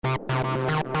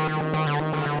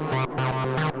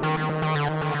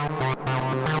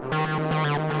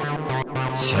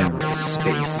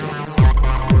TerraSpaces.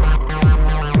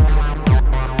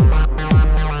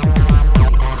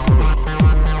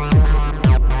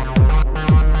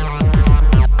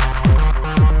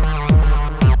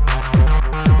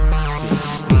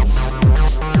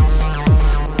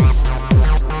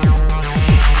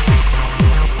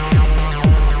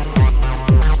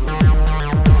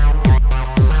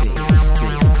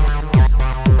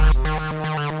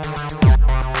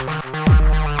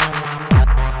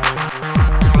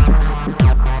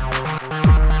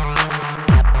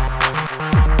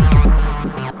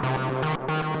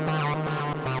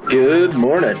 Good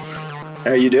morning.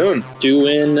 How are you doing?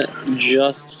 Doing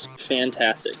just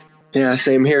fantastic. Yeah,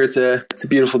 same here. It's a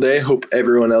beautiful day. Hope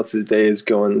everyone else's day is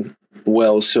going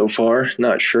well so far.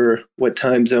 Not sure what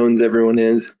time zones everyone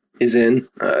is in.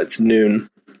 It's noon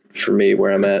for me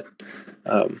where I'm at.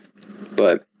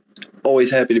 But always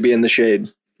happy to be in the shade.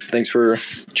 Thanks for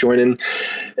joining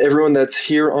everyone that's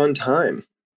here on time.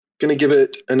 Gonna give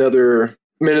it another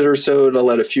minute or so to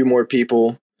let a few more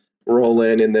people roll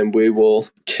in, and then we will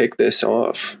kick this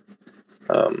off.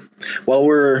 While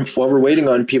we're waiting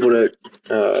on people to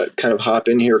kind of hop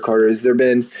in here, Carter, has there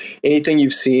been anything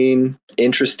you've seen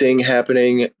interesting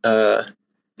happening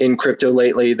in crypto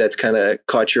lately that's kind of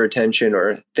caught your attention,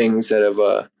 or things that have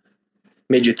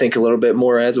made you think a little bit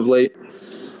more as of late?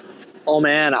 Oh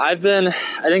man, I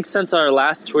think since our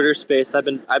last Twitter space, I've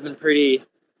been pretty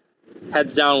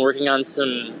heads down working on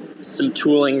some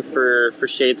tooling for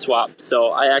Shadeswap. So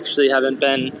I actually haven't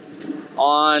been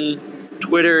on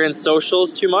Twitter and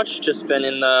socials too much, just been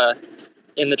in the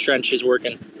trenches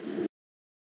working.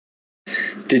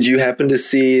 Did you happen to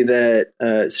see that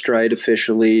Stride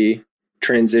officially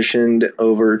transitioned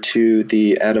over to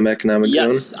the Atom Economic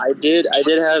Zone? Yes, I did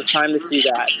have time to see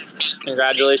that.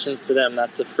 Congratulations to them.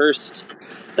 That's a first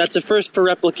for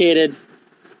replicated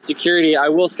security. I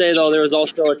will say though, there was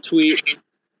also a tweet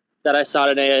that I saw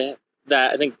today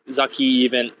that I think Zaki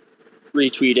even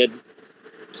retweeted,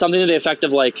 something to the effect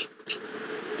of like,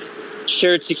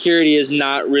 shared security is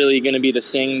not really going to be the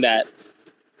thing that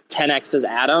 10x's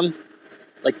Atom.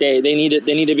 Like they need to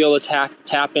be able to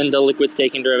tap into liquid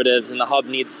staking derivatives, and the hub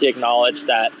needs to acknowledge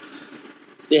that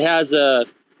it has a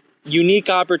unique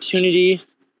opportunity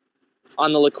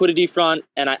on the liquidity front.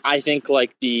 And I think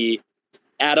like the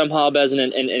Atom Hub as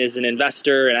an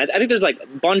investor, and I think there's like a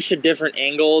bunch of different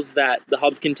angles that the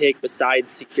hub can take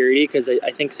besides security, because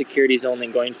I think security is only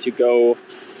going to go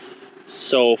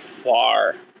so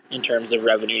far in terms of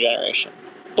revenue generation.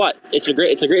 But it's a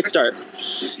great start.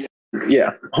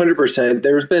 Yeah, 100%.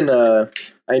 There's been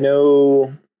I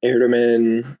know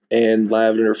Erdemann and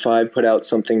Lavender 5 put out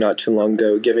something not too long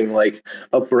ago giving like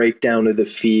a breakdown of the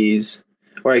fees,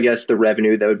 or I guess the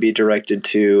revenue that would be directed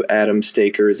to Atom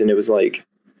stakers, and it was like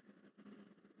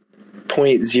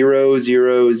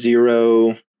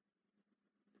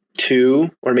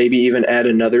 0.0002, or maybe even add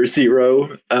another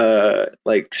zero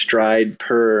like Stride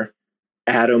per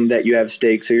Atom that you have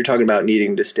staked. So you're talking about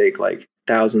needing to stake like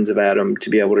thousands of Atom to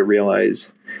be able to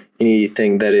realize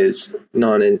anything that is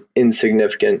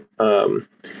non-insignificant.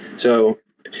 So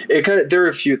there are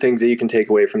a few things that you can take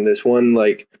away from this. One,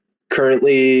 like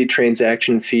currently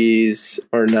transaction fees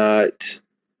are not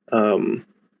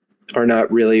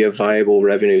really a viable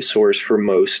revenue source for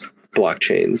most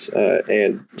blockchains.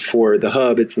 And for the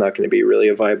hub, it's not going to be really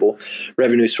a viable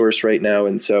revenue source right now.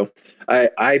 And so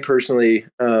I personally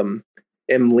am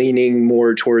leaning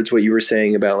more towards what you were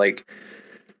saying about like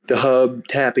the hub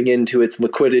tapping into its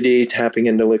liquidity, tapping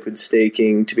into liquid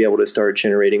staking to be able to start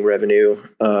generating revenue,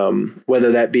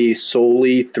 whether that be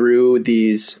solely through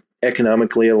these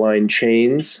economically aligned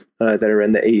chains that are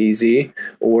in the AEZ,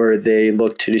 or they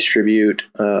look to distribute,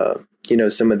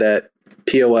 some of that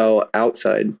POL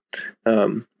outside.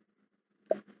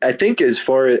 I think as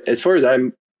far as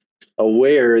I'm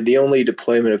aware, the only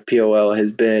deployment of POL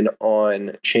has been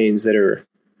on chains that are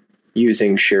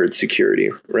using shared security,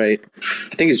 right?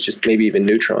 I think it's just maybe even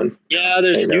Neutron. Yeah,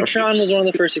 Neutron was one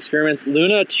of the first experiments.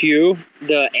 Luna too,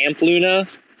 the AMP Luna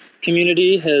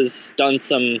community has done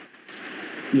some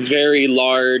very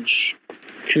large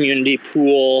community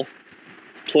pool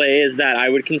plays that I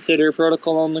would consider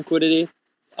protocol on liquidity.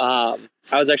 I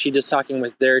was actually just talking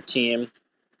with their team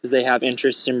because they have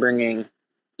interest in bringing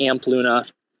AMP Luna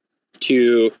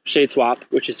to Shadeswap,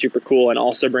 which is super cool, and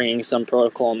also bringing some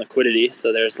protocol and liquidity.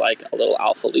 So there's like a little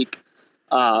alpha leak.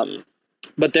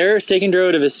 But their staking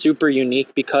derivative is super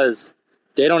unique because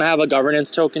they don't have a governance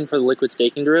token for the liquid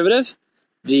staking derivative.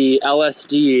 The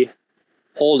LSD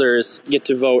holders get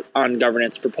to vote on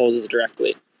governance proposals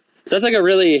directly. So that's like a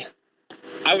really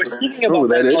I was thinking about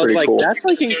that that. is I was pretty like, cool. that's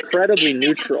like incredibly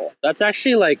neutral. That's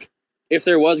actually like, if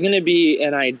there was going to be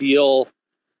an ideal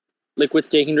liquid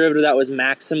staking derivative that was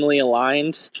maximally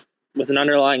aligned with an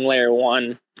underlying layer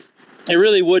one, it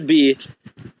really would be,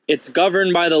 it's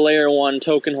governed by the layer one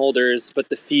token holders, but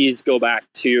the fees go back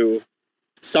to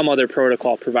some other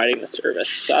protocol providing the service.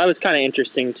 So that was kind of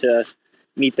interesting to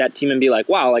meet that team and be like,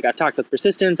 wow, like I've talked with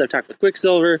Persistence, I've talked with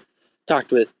Quicksilver,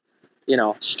 talked with,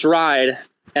 Stride,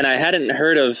 and I hadn't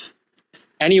heard of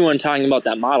anyone talking about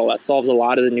that model that solves a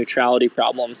lot of the neutrality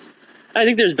problems. I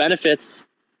think there's benefits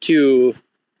to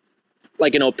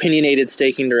like an opinionated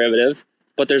staking derivative,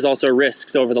 but there's also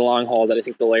risks over the long haul that I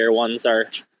think the layer ones are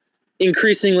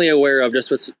increasingly aware of,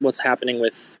 just what's happening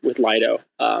with Lido.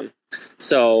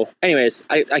 So anyways,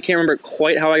 I can't remember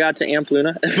quite how I got to Amp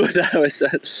Luna, but that was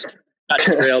not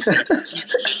derailed.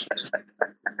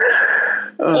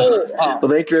 Well,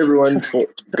 thank you everyone.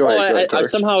 Go ahead. I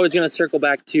somehow was going to circle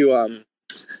back to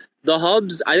the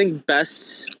hubs. I think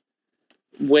best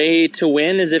way to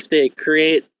win is if they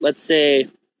create, let's say,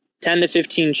 10 to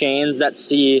 15 chains that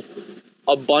see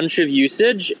a bunch of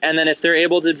usage, and then if they're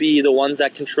able to be the ones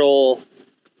that control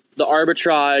the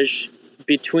arbitrage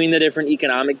between the different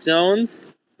economic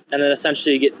zones, and then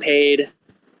essentially get paid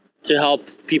to help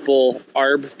people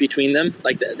arb between them.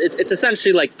 Like it's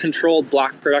essentially like controlled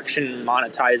block production,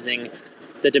 monetizing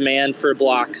the demand for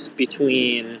blocks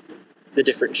between the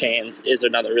different chains is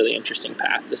another really interesting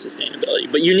path to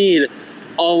sustainability. But you need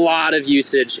a lot of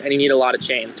usage and you need a lot of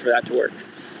chains for that to work.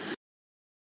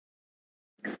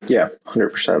 Yeah,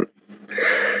 100%.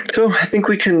 So I think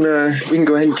we can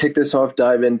go ahead and kick this off,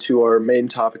 dive into our main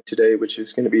topic today, which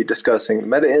is going to be discussing the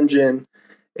meta engine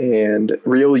and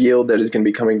real yield that is going to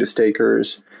be coming to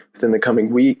stakers within the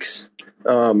coming weeks.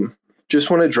 Just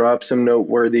want to drop some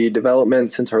noteworthy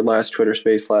developments since our last Twitter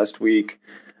space last week.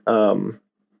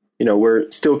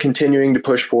 We're still continuing to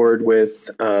push forward with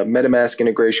MetaMask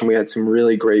integration. We had some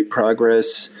really great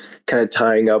progress, kind of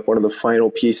tying up one of the final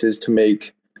pieces to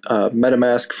make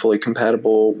MetaMask fully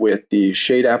compatible with the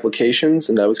Shade applications,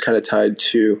 and that was kind of tied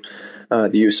to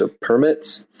the use of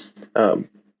permits.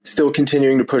 Still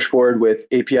continuing to push forward with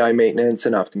API maintenance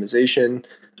and optimization,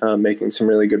 making some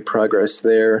really good progress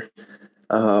there.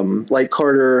 Like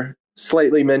Carter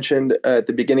slightly mentioned at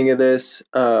the beginning of this,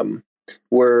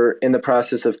 we're in the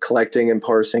process of collecting and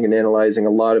parsing and analyzing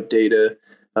a lot of data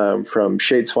from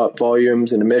Shade swap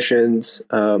volumes and emissions,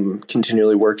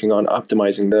 continually working on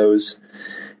optimizing those.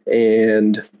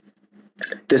 And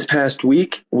this past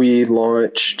week, we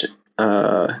launched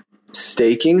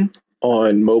staking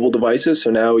on mobile devices. So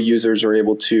now users are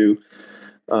able to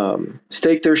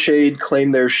stake their Shade, claim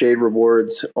their Shade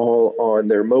rewards all on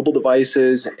their mobile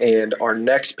devices. And our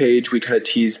next page, we kind of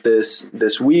teased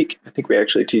this week. I think we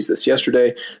actually teased this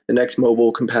yesterday. The next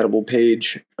mobile compatible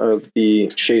page of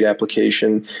the Shade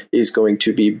application is going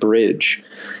to be Bridge,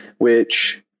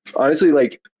 which honestly,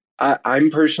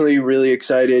 I'm personally really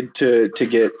excited to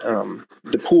get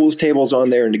the pools tables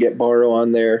on there and to get Borrow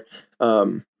on there.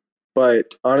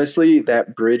 But honestly,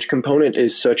 that bridge component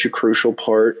is such a crucial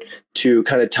part to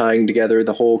kind of tying together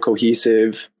the whole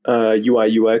cohesive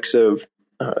UI UX of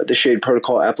the Shade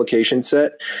protocol application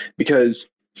set, because,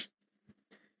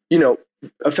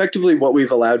 effectively what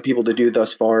we've allowed people to do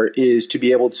thus far is to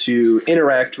be able to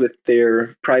interact with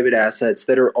their private assets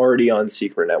that are already on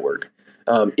Secret Network.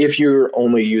 If you're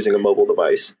only using a mobile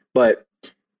device. But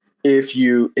if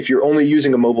you're only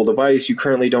using a mobile device, you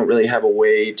currently don't really have a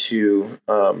way to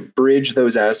bridge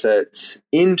those assets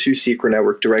into Secret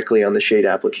Network directly on the Shade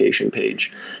application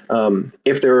page.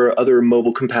 If there are other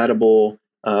mobile compatible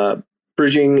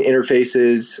bridging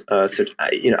interfaces,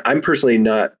 I'm personally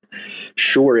not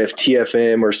sure if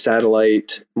TFM or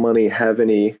Satellite Money have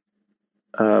any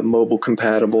mobile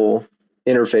compatible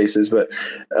interfaces, but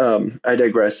I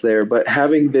digress there. But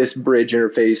having this bridge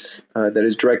interface that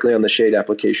is directly on the Shade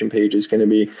application page is going to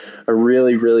be a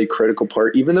really, really critical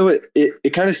part, even though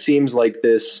it kind of seems like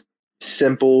this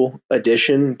simple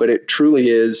addition, but it truly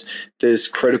is this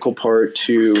critical part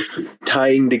to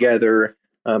tying together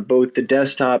both the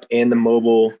desktop and the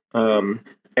mobile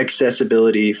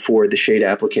accessibility for the Shade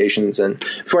applications. And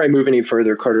before I move any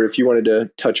further, Carter, if you wanted to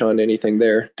touch on anything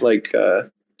there, like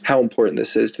how important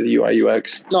this is to the UI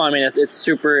UX. No, I mean, it's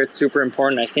super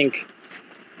important.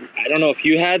 I don't know if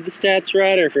you had the stats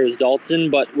right or if it was Dalton,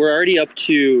 but we're already up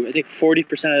to, I think 40%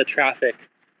 of the traffic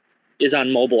is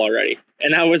on mobile already.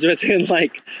 And that was within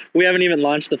we haven't even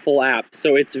launched the full app.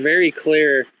 So it's very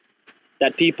clear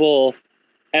that people,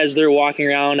 as they're walking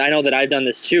around, I know that I've done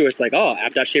this too. It's like, oh,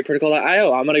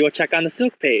 app.shadeprotocol.io. I'm going to go check on the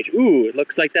Silk page. Ooh, it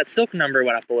looks like that Silk number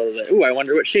went up a little bit. Ooh, I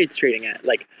wonder what Shade's trading at.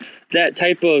 Like that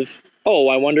type of oh,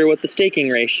 I wonder what the staking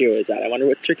ratio is at. I wonder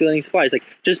what circulating supply is. Like,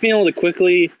 just being able to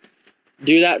quickly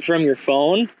do that from your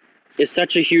phone is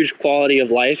such a huge quality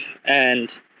of life.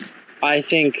 And I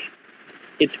think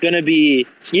it's going to be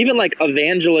even like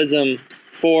evangelism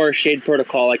for Shade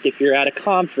Protocol. Like if you're at a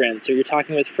conference or you're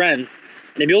talking with friends,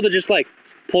 and to be able to just like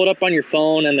pull it up on your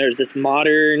phone and there's this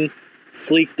modern,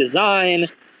 sleek design.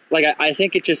 Like I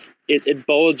think it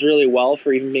bodes really well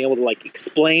for even being able to like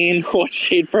explain what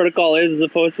Shade Protocol is, as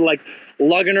opposed to like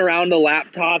lugging around a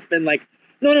laptop and like,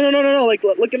 no. Like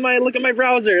look at my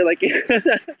browser. Like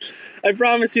I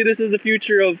promise you, this is the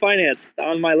future of finance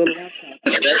on my little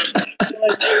laptop.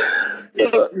 Like,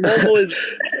 mobile is.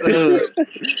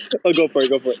 Oh, go for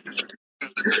it.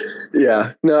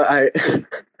 Yeah, no,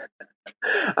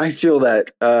 I feel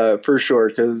that for sure,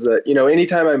 because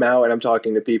anytime I'm out and I'm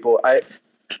talking to people,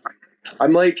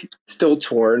 I'm like still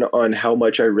torn on how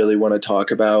much I really want to talk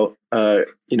about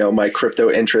my crypto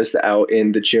interest out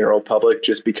in the general public,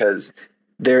 just because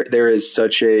there is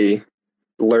such a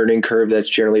learning curve that's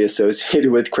generally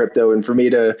associated with crypto, and for me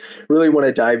to really want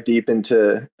to dive deep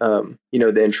into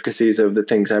the intricacies of the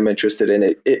things I'm interested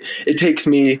in, it takes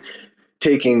me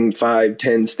taking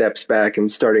 5-10 steps back and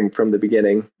starting from the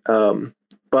beginning.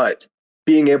 But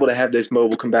being able to have this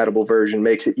mobile compatible version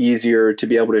makes it easier to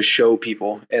be able to show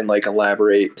people and like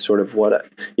elaborate sort of what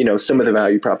some of the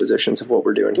value propositions of what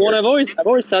we're doing here. Well, I've always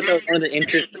thought that was one of the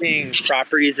interesting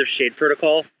properties of Shade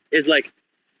Protocol is like,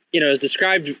 as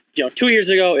described 2 years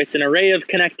ago, it's an array of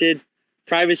connected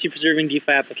privacy preserving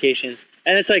DeFi applications,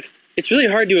 and it's like it's really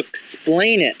hard to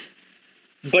explain it,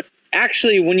 but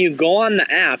actually when you go on the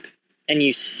app and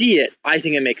you see it, I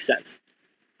think it makes sense.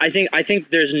 I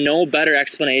think there's no better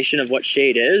explanation of what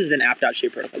Shade is than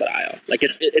app.shadeprotocol.io. Like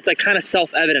it's like kind of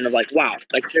self-evident of like, wow,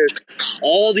 like there's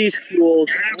all these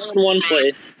tools all in one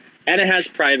place and it has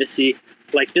privacy.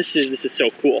 Like this is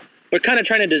so cool. But kind of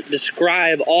trying to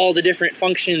describe all the different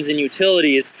functions and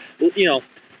utilities,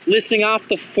 listing off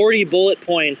the 40 bullet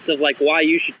points of like why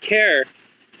you should care,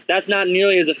 that's not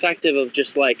nearly as effective of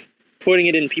just like putting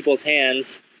it in people's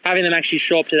hands, having them actually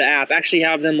show up to the app, actually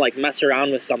have them like mess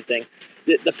around with something.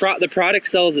 The product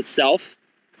sells itself,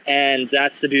 and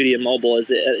that's the beauty of mobile.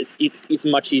 Is it's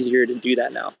much easier to do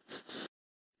that now.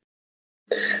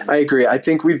 I agree. I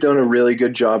think we've done a really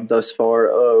good job thus far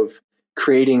of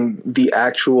creating the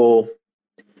actual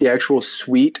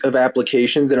suite of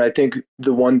applications, and I think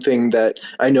the one thing that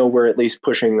I know we're at least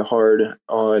pushing hard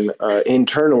on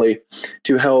internally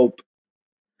to help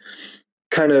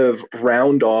kind of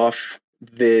round off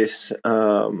this.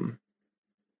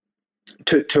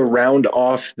 To round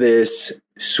off this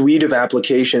suite of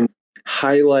applications,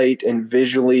 highlight and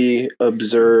visually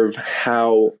observe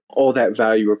how all that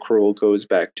value accrual goes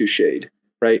back to Shade,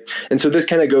 right? And so this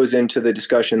kind of goes into the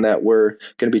discussion that we're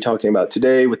going to be talking about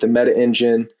today with the Meta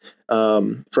Engine.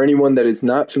 For anyone that is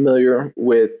not familiar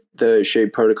with the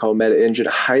Shade Protocol Meta Engine,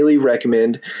 I highly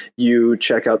recommend you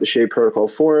check out the Shade Protocol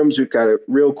forums. We've got a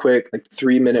real quick, like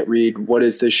 3-minute read. What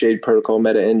is the Shade Protocol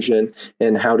Meta Engine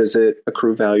and how does it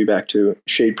accrue value back to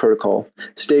Shade Protocol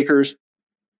stakers?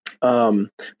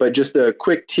 But just a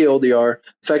quick TLDR,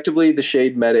 effectively the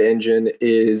Shade Meta Engine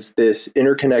is this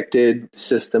interconnected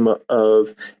system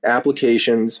of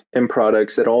applications and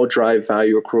products that all drive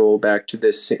value accrual back to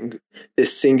this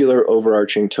singular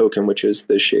overarching token, which is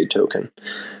the Shade token.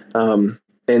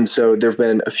 And so there have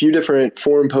been a few different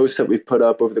forum posts that we've put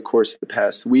up over the course of the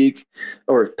past week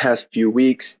or past few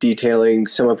weeks detailing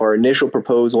some of our initial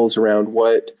proposals around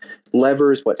what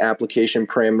levers, what application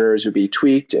parameters would be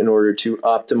tweaked in order to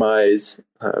optimize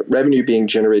revenue being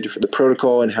generated for the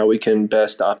protocol and how we can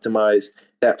best optimize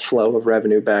that flow of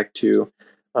revenue back to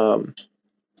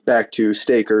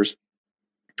stakers.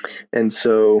 And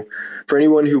so for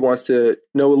anyone who wants to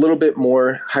know a little bit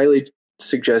more, highly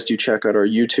suggest you check out our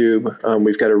YouTube.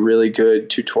 We've got a really good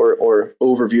tutorial or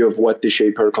overview of what the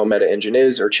Shade Protocol Meta Engine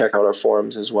is, or check out our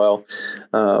forums as well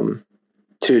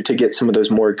to get some of those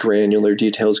more granular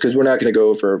details, because we're not going to go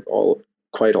over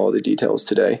quite all the details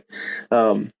today.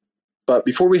 But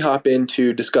before we hop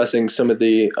into discussing some of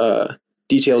the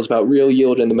details about Real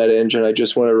Yield and the Meta Engine, I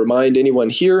just want to remind anyone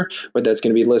here, but that's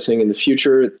going to be listening in the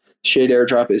future, Shade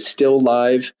Airdrop is still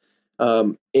live.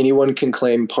 Anyone can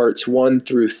claim parts 1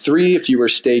 through 3 if you were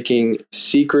staking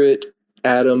Secret,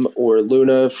 Atom, or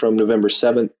Luna from November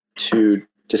 7th to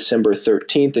December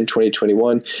 13th in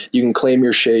 2021. You can claim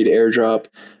your Shade Airdrop.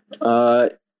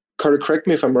 Carter, correct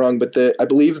me if I'm wrong, but I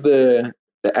believe the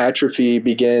atrophy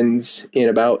begins in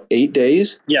about 8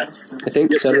 days. Yes. I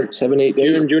think 7-8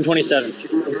 days. June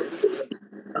 27th.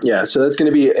 Yeah, so that's going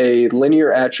to be a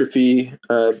linear atrophy.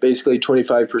 Basically,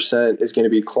 25% is going to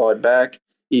be clawed back,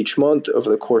 each month over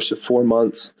the course of 4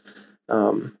 months.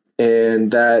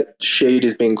 And that shade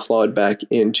is being clawed back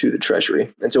into the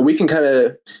treasury. And so we can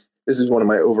this is one of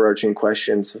my overarching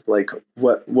questions, like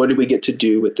what do we get to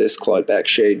do with this clawed back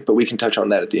shade? But we can touch on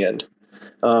that at the end.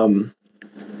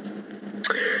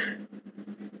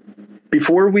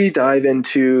 Before we dive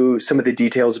into some of the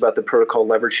details about the protocol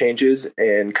lever changes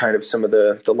and kind of some of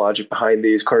the logic behind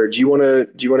these, Carter, do you want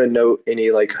to note any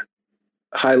like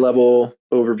high level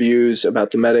overviews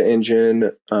about the Meta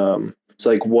engine? It's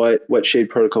like what shade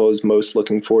protocol is most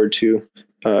looking forward to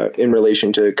in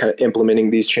relation to kind of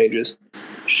implementing these changes?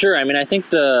 Sure. I mean, I think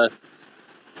the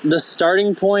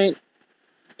starting point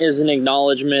is an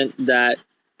acknowledgement that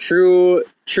true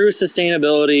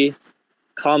sustainability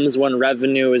comes when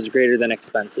revenue is greater than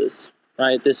expenses,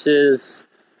 right? This is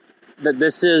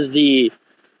the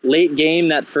late game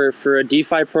that for a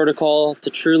DeFi protocol to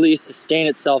truly sustain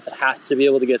itself, it has to be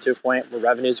able to get to a point where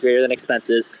revenue is greater than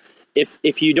expenses.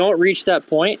 If you don't reach that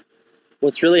point,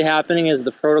 what's really happening is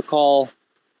the protocol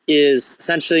is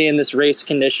essentially in this race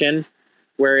condition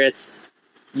where it's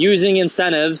using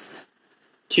incentives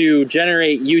to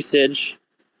generate usage,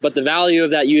 but the value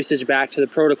of that usage back to the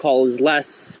protocol is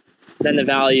less than the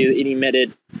value it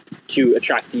emitted to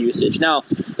attract the usage. Now,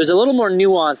 there's a little more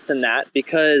nuance than that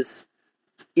because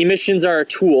emissions are a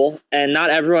tool and not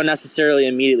everyone necessarily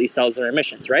immediately sells their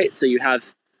emissions, right? So you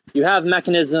have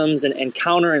mechanisms and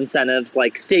counter incentives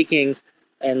like staking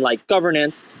and like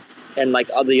governance and like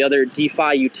all the other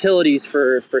DeFi utilities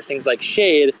for things like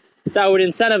Shade that would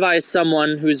incentivize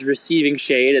someone who's receiving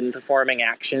Shade and performing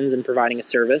actions and providing a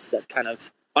service that kind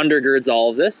of undergirds all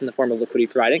of this in the form of liquidity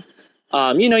providing.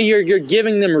 You're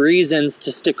giving them reasons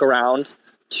to stick around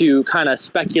to kind of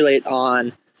speculate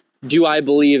on, do I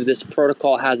believe this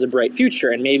protocol has a bright future?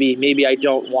 And maybe I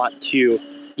don't want to,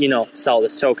 sell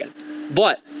this token.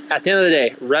 But at the end of the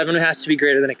day, revenue has to be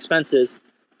greater than expenses.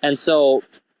 And so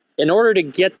in order to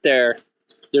get there,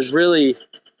 there's really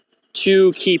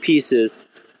two key pieces.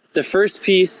 The first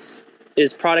piece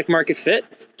is product market fit,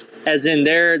 as in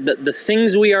the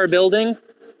things we are building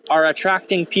are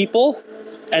attracting people,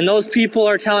 and those people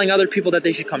are telling other people that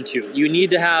they should come to. You need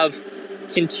to have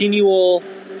continual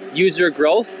user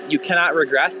growth. You cannot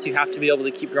regress. You have to be able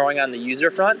to keep growing on the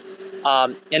user front.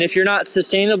 And if you're not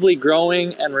sustainably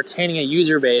growing and retaining a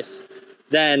user base,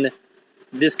 then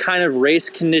this kind of race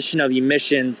condition of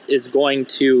emissions is going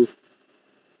to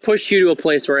push you to a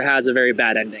place where it has a very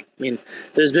bad ending. I mean,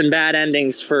 there's been bad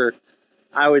endings for,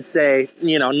 I would say,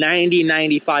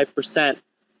 95%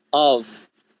 of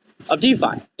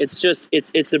DeFi. It's just,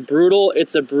 it's a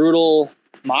brutal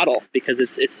model because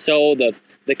it's so,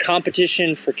 the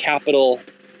competition for capital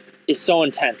is so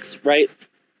intense, right?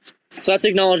 So that's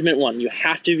acknowledgement one. You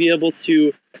have to be able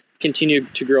to continue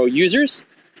to grow users.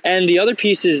 And the other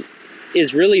piece is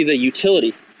really the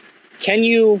utility. Can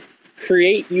you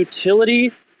create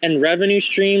utility and revenue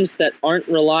streams that are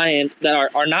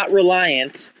not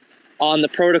reliant on the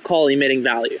protocol emitting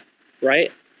value,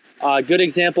 right? Good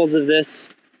examples of this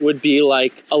would be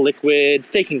like a liquid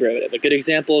staking derivative. A good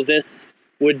example of this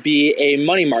would be a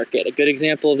money market. A good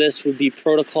example of this would be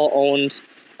protocol-owned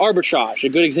arbitrage. A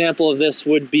good example of this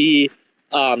would be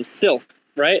Silk,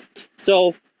 right?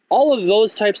 So all of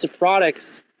those types of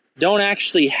products don't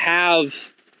actually have,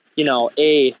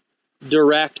 a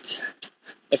direct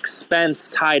expense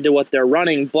tied to what they're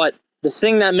running. But the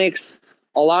thing that makes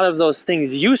a lot of those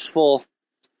things useful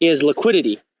is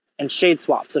liquidity and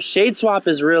Shadeswap. So Shadeswap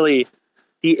is really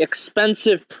the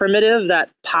expensive primitive that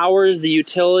powers the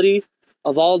utility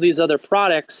of all these other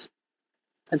products.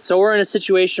 And so we're in a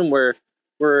situation where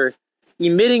we're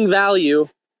emitting value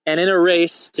and in a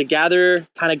race to gather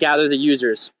the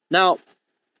users. Now,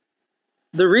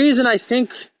 the reason I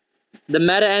think the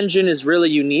Meta engine is really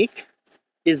unique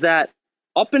is that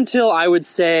up until I'll even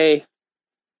say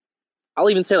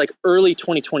like early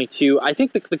 2022, I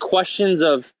think the questions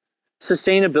of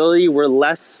sustainability were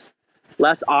less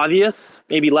obvious,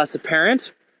 maybe less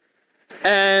apparent.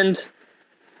 And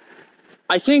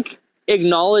I think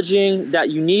acknowledging that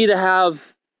you need to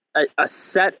have a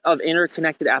set of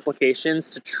interconnected applications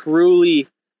to truly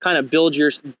kind of build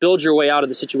your way out of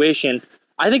the situation,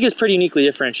 I think is pretty uniquely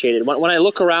differentiated. When I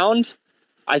look around,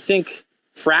 I think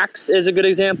Frax is a good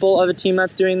example of a team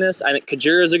that's doing this. I think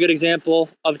Kajir is a good example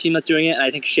of a team that's doing it. And I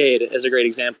think Shade is a great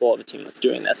example of a team that's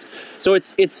doing this. So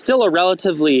it's still a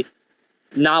relatively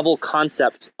novel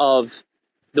concept of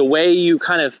the way you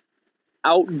kind of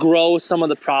outgrow some of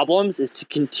the problems is to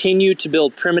continue to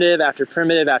build primitive after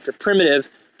primitive after primitive,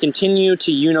 continue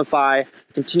to unify,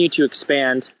 continue to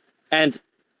expand. And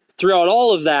throughout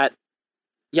all of that,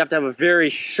 you have to have a very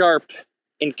sharp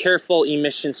and careful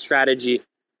emission strategy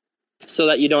so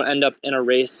that you don't end up in a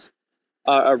race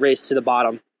to the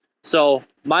bottom. So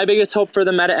my biggest hope for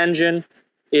the Meta Engine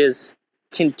is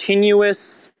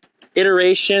continuous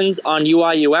iterations on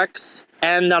UI UX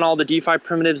and on all the DeFi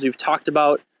primitives we've talked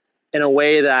about in a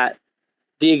way that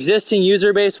the existing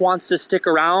user base wants to stick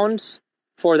around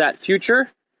for that future.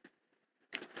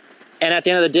 And at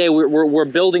the end of the day, we're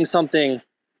building something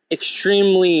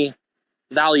extremely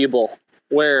valuable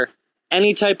where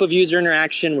any type of user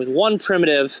interaction with one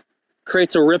primitive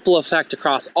creates a ripple effect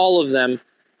across all of them,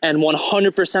 and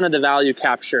 100% of the value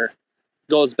capture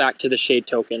goes back to the Shade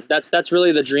token. That's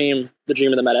really the dream of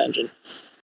the Meta Engine.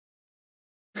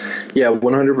 Yeah,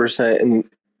 100%.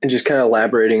 And just kind of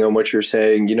elaborating on what you're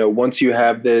saying, once you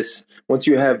have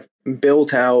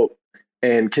built out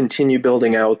and continue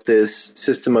building out this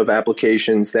system of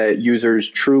applications that users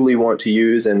truly want to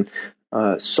use and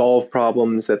solve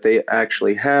problems that they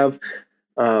actually have,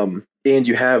 and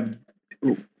you have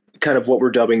kind of what we're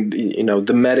dubbing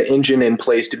the Meta Engine in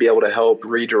place to be able to help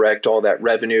redirect all that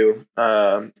revenue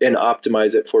and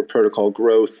optimize it for protocol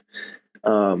growth.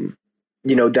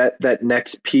 That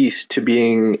next piece to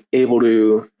being able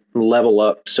to level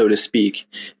up, so to speak,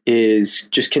 is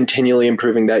just continually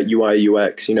improving that UI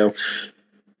UX.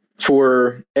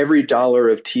 For every dollar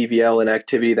of TVL and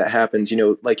activity that happens,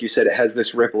 like you said, it has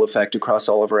this ripple effect across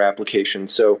all of our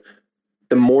applications. So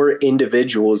the more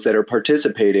individuals that are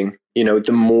participating, the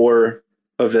more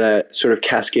of that sort of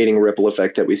cascading ripple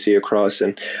effect that we see across.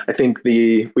 And I think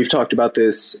we've talked about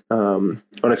this on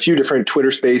a few different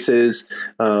Twitter spaces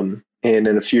and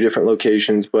in a few different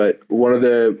locations. But one of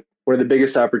the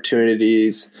biggest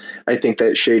opportunities I think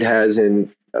that Shade has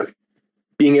in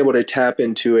being able to tap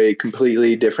into a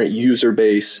completely different user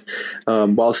base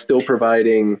while still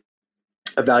providing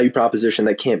a value proposition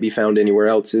that can't be found anywhere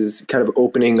else is kind of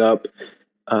opening up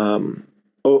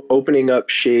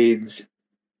Shade's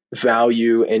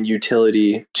value and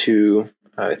utility to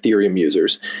Ethereum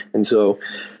users. And so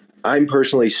I'm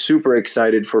personally super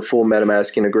excited for full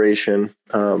MetaMask integration.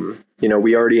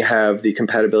 We already have the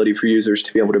compatibility for users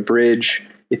to be able to bridge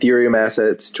Ethereum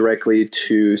assets directly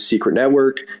to Secret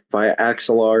Network via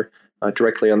Axelar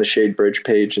directly on the Shade Bridge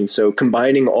page. And so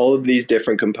combining all of these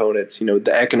different components,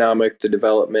 the economic, the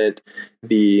development,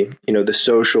 the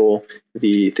social,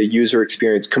 the user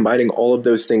experience, combining all of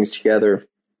those things together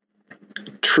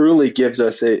truly gives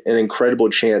us an incredible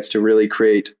chance to really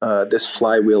create this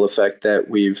flywheel effect that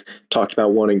we've talked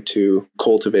about wanting to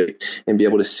cultivate and be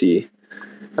able to see.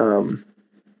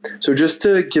 So just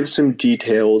to give some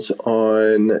details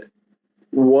on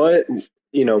what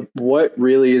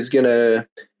really is going to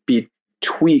be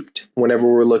tweaked whenever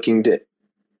we're looking to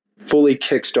fully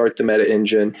kickstart the Meta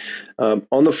Engine. On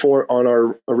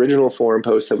our original forum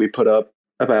post that we put up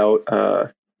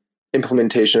about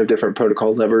implementation of different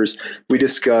protocol levers, we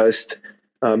discussed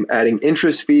adding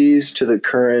interest fees to the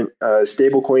current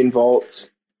stablecoin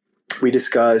vaults. We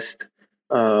discussed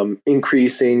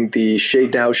increasing the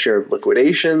Shade DAO share of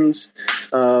liquidations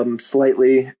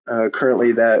slightly.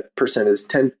 Currently, that percent is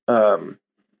 10. The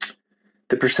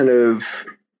percent of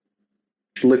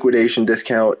liquidation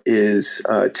discount is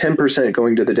 10%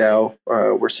 going to the DAO.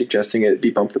 We're suggesting it be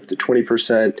bumped up to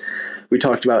 20%. We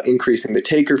talked about increasing the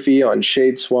taker fee on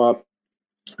Shade Swap.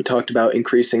 We talked about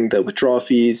increasing the withdrawal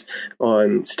fees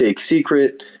on Stake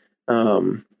Secret.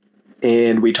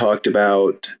 And we talked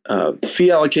about the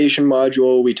fee allocation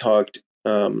module. We talked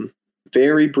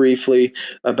very briefly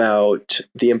about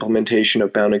the implementation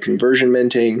of bounded conversion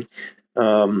minting.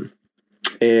 And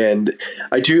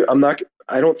I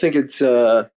don't think it's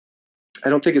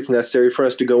necessary for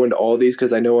us to go into all of these,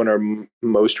 because I know in our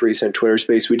most recent Twitter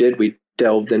space we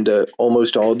delved into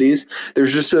almost all of these.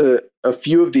 There's just a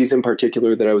few of these in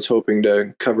particular that I was hoping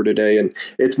to cover today, and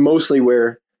it's mostly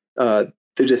where the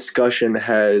discussion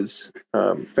has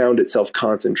found itself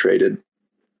concentrated.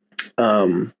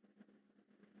 And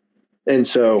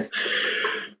so,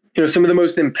 some of the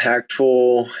most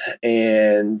impactful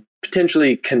and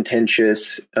potentially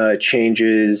contentious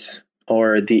changes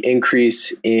are the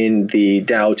increase in the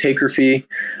DAO taker fee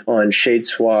on Shade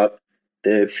Swap,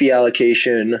 the fee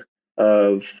allocation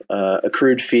of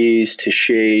accrued fees to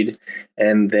Shade,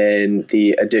 and then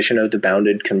the addition of the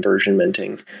bounded conversion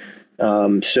minting.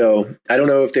 So I don't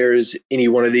know if there's any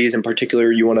one of these in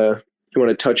particular you want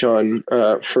to touch on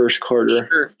first, Carter.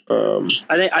 Sure.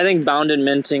 I think bounded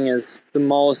minting is the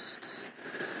most.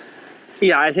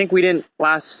 Yeah, I think we didn't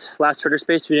last Twitter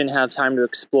space. We didn't have time to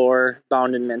explore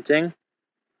bounded minting.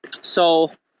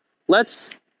 So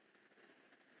let's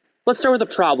start with the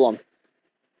problem.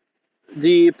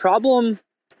 The problem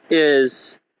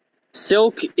is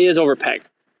Silk is overpegged,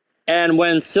 and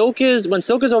when Silk is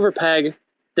overpegged,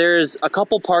 there's a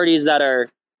couple parties that are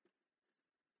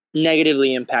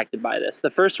negatively impacted by this. The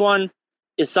first one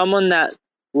is someone that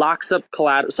locks up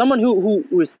collateral, someone who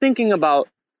is thinking about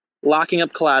locking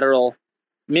up collateral,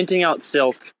 minting out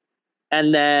silk,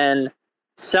 and then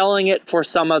selling it for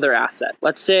some other asset.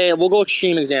 Let's say, we'll go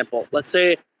extreme example. Let's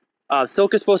say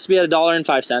silk is supposed to be at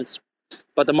 $1.05,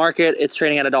 but the market, it's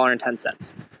trading at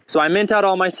 $1.10. So I mint out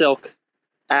all my silk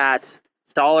at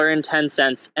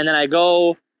 $1.10, and then I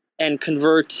go and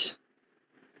convert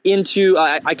into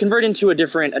I convert into a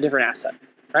different asset,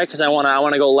 right? Because I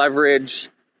want to go leverage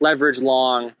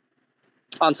long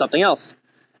on something else.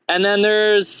 And then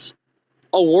there's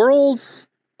a world.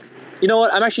 You know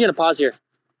what? I'm actually gonna pause here.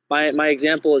 My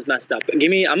example is messed up. I'm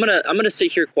gonna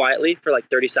sit here quietly for like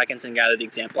 30 seconds and gather the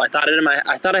example. I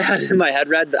thought I had it in my head,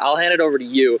 Red, but I'll hand it over to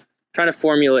you. I'm trying to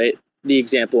formulate the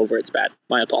example over it's bad.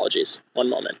 My apologies. One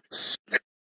moment.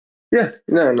 Yeah,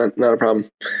 no, not a problem.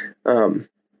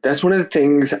 That's one of the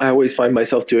things I always find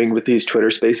myself doing with these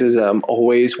Twitter spaces. I'm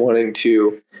always wanting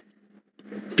to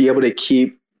be able to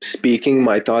keep speaking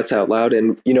my thoughts out loud.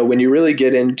 And, when you really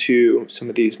get into some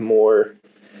of these more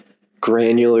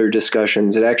granular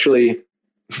discussions, it actually,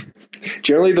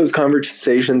 generally those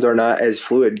conversations are not as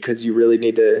fluid because you really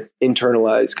need to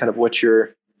internalize kind of what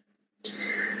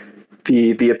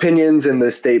the opinions and the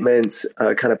statements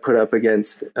kind of put up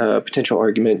against a potential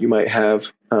argument you might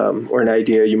have or an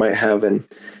idea you might have. And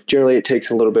generally it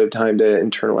takes a little bit of time to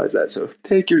internalize that. So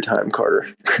take your time, Carter.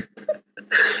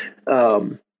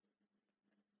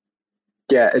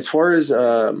 As far as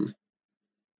I'll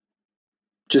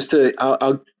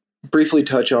briefly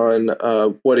touch on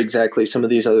what exactly some of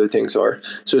these other things are.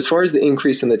 So as far as the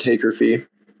increase in the taker fee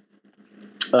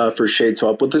for Shade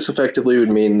Swap, what this effectively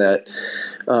would mean that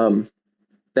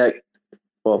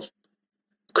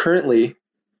currently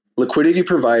liquidity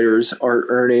providers are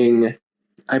earning,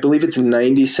 I believe it's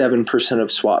 97%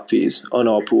 of swap fees on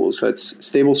all pools. That's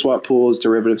stable swap pools,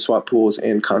 derivative swap pools,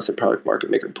 and constant product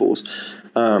market maker pools,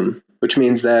 which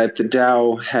means that the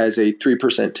DAO has a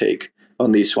 3% take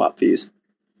on these swap fees.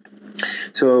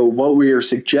 So what we are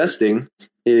suggesting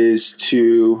is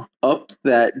to up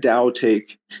that DAO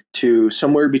take to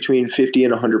somewhere between 50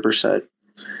 and 100%.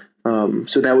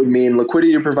 So that would mean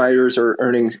liquidity providers are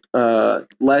earning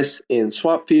less in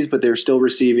swap fees, but they're still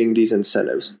receiving these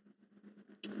incentives.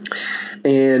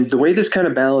 And the way this kind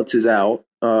of balances out,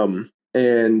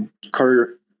 and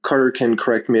Carter can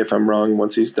correct me if I'm wrong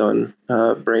once he's done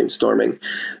brainstorming,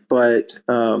 but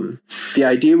the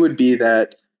idea would be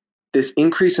that this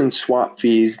increase in swap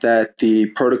fees that the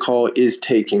protocol is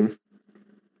taking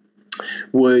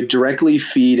would directly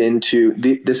feed into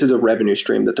this is a revenue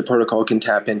stream that the protocol can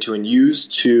tap into and use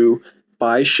to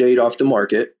buy Shade off the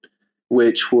market,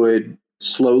 which would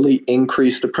slowly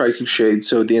increase the price of Shade.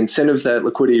 So the incentives that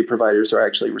liquidity providers are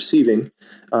actually receiving,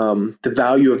 the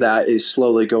value of that is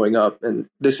slowly going up. And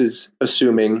this is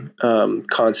assuming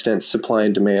constant supply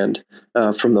and demand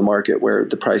from the market where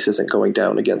the price isn't going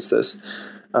down against this.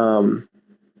 And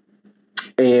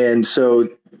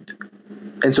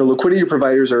so liquidity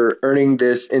providers are earning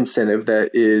this incentive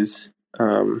that is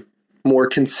more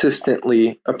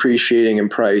consistently appreciating in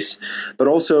price, but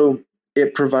also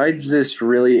it provides this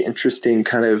really interesting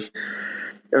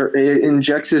it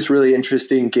injects this really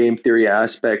interesting game theory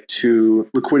aspect to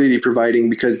liquidity providing,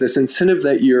 because this incentive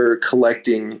that you're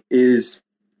collecting is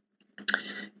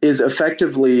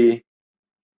effectively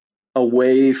a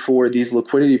way for these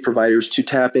liquidity providers to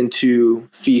tap into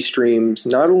fee streams,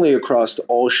 not only across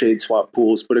all Shade swap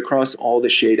pools, but across all the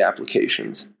Shade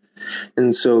applications.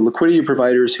 And so liquidity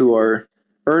providers who are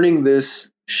earning this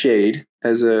Shade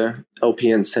as a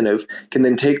LP incentive can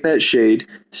then take that Shade,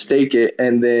 stake it,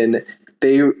 and then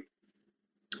they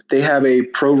have a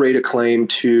pro rata claim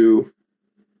to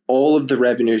all of the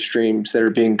revenue streams that are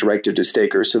being directed to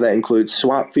stakers. So that includes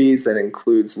swap fees, that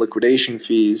includes liquidation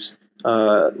fees,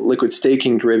 liquid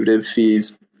staking derivative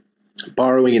fees,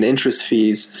 borrowing and interest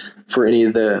fees for any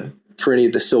of the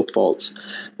Silk vaults.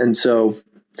 And so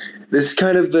this is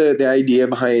kind of the idea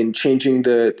behind changing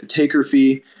the taker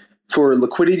fee for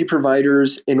liquidity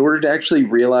providers. In order to actually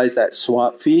realize that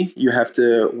swap fee, you have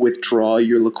to withdraw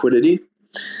your liquidity.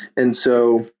 And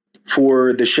so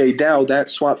for the Shade DAO, that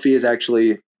swap fee is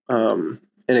actually, and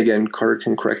again, Carter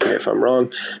can correct me if I'm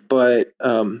wrong, but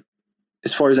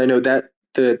as far as I know, that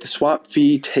the swap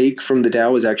fee take from the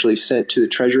DAO is actually sent to the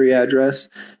treasury address.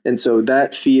 And so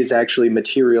that fee is actually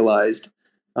materialized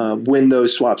when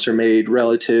those swaps are made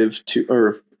relative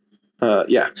to,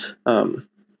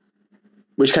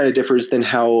 which kind of differs than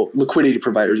how liquidity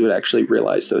providers would actually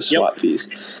realize those swap fees.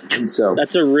 And so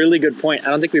that's a really good point.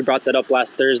 I don't think we brought that up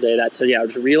last Thursday. That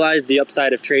to realize the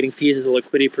upside of trading fees as a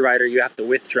liquidity provider, you have to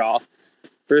withdraw.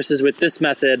 Versus with this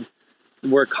method,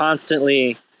 we're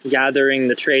constantly gathering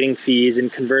the trading fees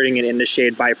and converting it into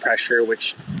shade by pressure,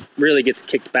 which really gets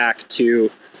kicked back to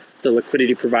the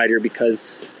liquidity provider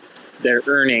because they're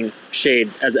earning shade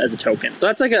as a token. So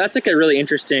that's like a really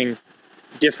interesting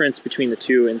difference between the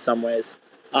two in some ways.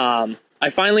 I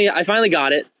finally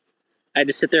got it. I had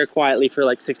to sit there quietly for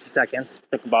like 60 seconds to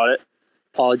think about it.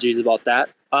 Apologies about that.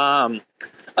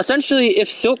 Essentially, if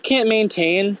Silk can't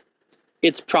maintain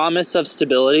its promise of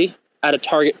stability at a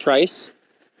target price,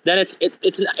 then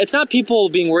it's not people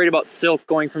being worried about Silk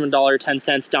going from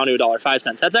 $1.10 down to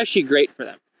 $1.05. That's actually great for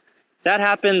them. If that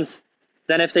happens,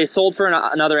 then if they sold for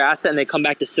another asset and they come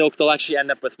back to Silk, they'll actually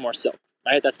end up with more Silk,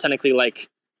 right? That's technically like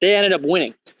they ended up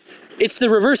winning. It's the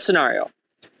reverse scenario.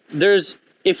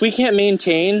 If we can't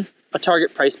maintain a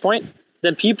target price point,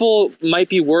 then people might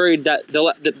be worried that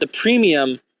the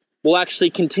premium will actually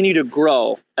continue to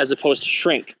grow as opposed to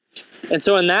shrink. And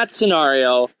so in that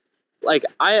scenario, like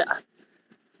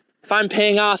if I'm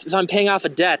paying off a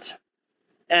debt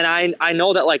and I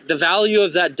know that like the value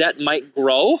of that debt might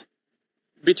grow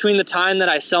between the time that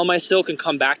I sell my Silk and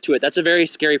come back to it, that's a very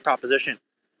scary proposition,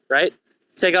 right?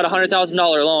 Take out a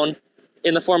 $100,000 loan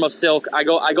in the form of Silk. I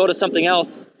go to something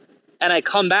else and I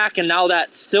come back and now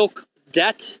that Silk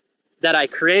debt that I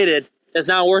created is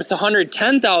now worth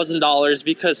 $110,000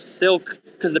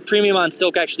 because the premium on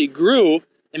Silk actually grew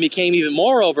and became even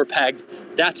more overpegged.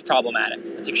 That's problematic.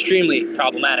 It's extremely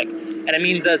problematic. And it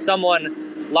means as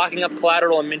someone locking up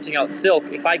collateral and minting out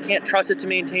Silk, if I can't trust it to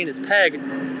maintain its peg,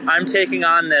 I'm taking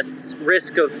on this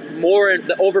risk of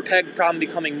the overpeg problem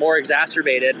becoming more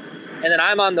exacerbated. And then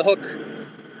I'm on the hook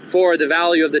for the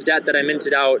value of the debt that I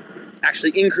minted out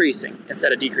actually increasing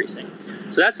instead of decreasing.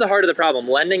 So that's the heart of the problem.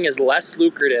 Lending is less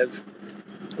lucrative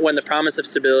when the promise of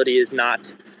stability is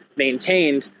not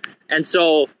maintained. And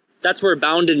so that's where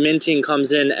bounded minting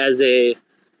comes in as a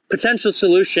potential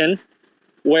solution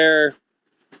where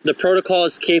the protocol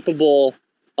is capable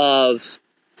of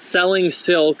selling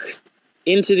Silk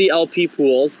into the LP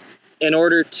pools in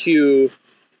order to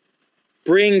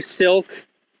bring Silk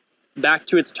back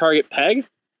to its target peg.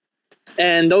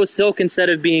 And those Silk, instead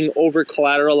of being over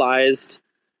collateralized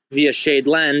via Shade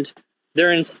Lend,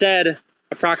 they're instead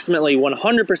approximately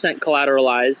 100%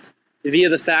 collateralized via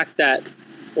the fact that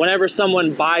whenever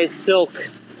someone buys Silk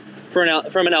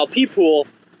from an LP pool,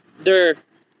 they're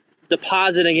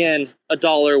depositing in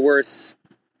 $1 worth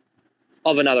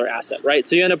of another asset, right?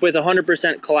 So you end up with 100%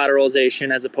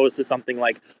 collateralization as opposed to something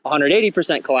like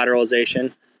 180%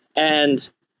 collateralization. And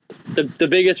the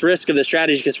biggest risk of the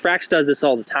strategy, because Frax does this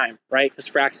all the time, right? Because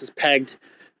Frax is pegged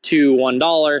to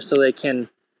 $1, so they can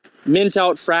mint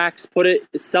out Frax,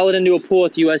 sell it into a pool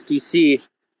with USDC,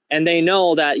 and they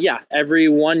know that, every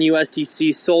one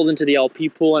USDC sold into the LP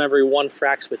pool and every one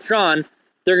Frax withdrawn,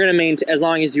 they're going to maintain, as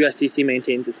long as USDC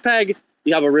maintains its peg,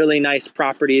 you have a really nice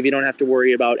property if you don't have to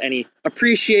worry about any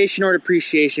appreciation or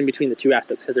depreciation between the two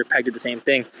assets because they're pegged to the same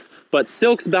thing. But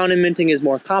Silk's bounded minting is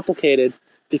more complicated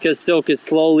because Silk is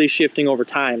slowly shifting over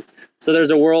time. So there's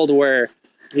a world where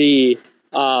the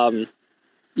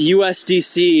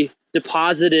USDC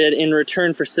deposited in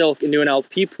return for Silk into an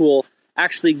LP pool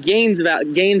actually gains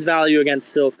value against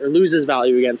Silk or loses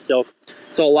value against Silk.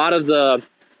 So a lot of the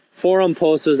forum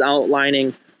post was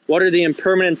outlining what are the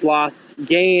impermanence loss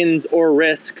gains or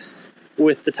risks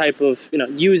with the type of,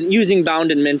 using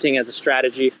bounded minting as a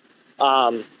strategy.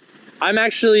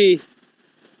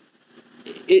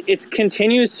 It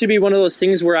continues to be one of those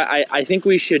things where I think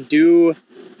we should do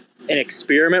an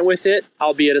experiment with it,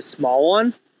 albeit a small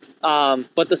one.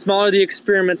 But the smaller the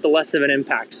experiment, the less of an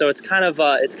impact. So it's kind of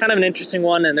an interesting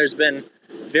one, and there's been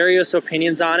various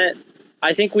opinions on it.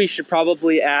 I think we should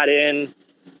probably add in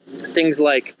things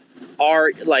like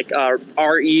RETH,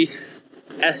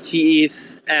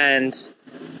 STETH, and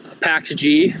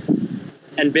PAXG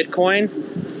and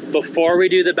Bitcoin before we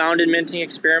do the bounded minting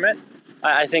experiment.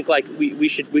 I think we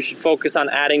should focus on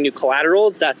adding new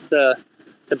collaterals. That's the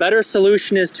better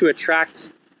solution is to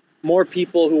attract more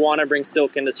people who want to bring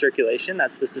Silk into circulation.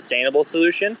 That's the sustainable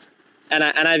solution. And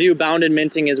I view bounded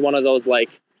minting as one of those,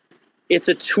 it's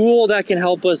a tool that can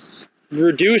help us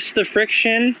reduce the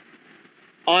friction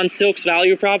on Silk's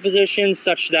value proposition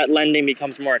such that lending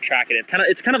becomes more attractive.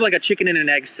 It's kind of like a chicken and an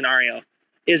egg scenario.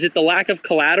 Is it the lack of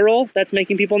collateral that's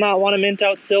making people not want to mint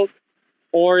out Silk?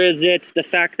 Or is it the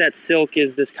fact that Silk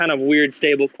is this kind of weird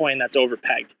stable coin that's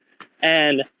overpegged?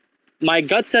 And my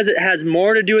gut says it has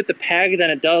more to do with the peg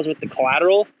than it does with the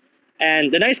collateral.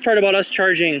 And the nice part about us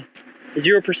charging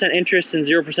 0% interest and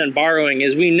 0% borrowing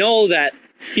is we know that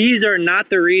fees are not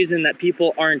the reason that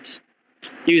people aren't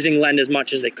using Lend as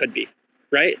much as they could be,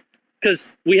 right?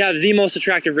 Because we have the most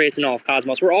attractive rates in all of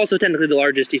Cosmos. We're also technically the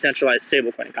largest decentralized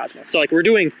stablecoin in Cosmos. So like we're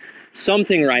doing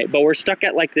something right, but we're stuck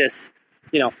at like this,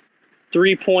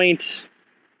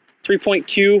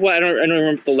 3.2. Well, I don't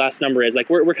remember what the last number is. Like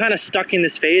we're kind of stuck in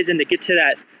this phase, and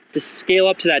to scale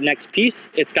up to that next piece,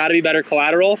 it's got to be better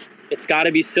collateral. It's got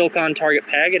to be Silk on target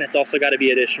peg, and it's also got to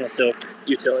be additional Silk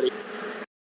utility.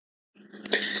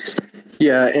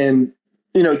 Yeah, and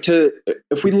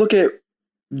if we look at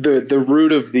the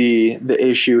root of the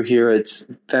issue here, it's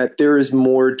that there is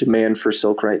more demand for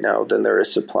Silk right now than there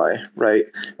is supply, right?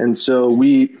 And so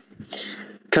we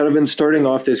kind of been starting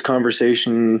off this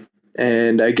conversation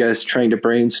and I guess trying to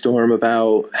brainstorm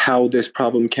about how this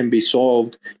problem can be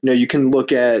solved. You can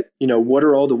look at, what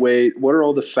are all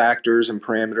the factors and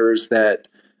parameters that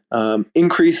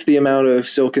increase the amount of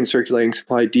Silk in circulating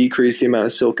supply, decrease the amount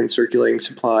of Silk in circulating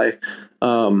supply.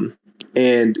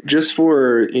 And just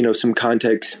for, some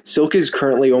context, Silk is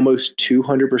currently almost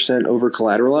 200% over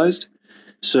collateralized.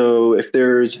 So if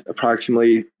there's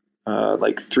approximately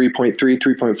like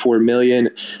 3.4 million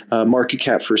market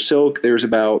cap for Silk, there's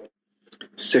about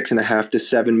 $6.5 to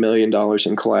 $7 million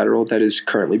in collateral that is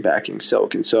currently backing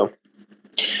Silk. And so,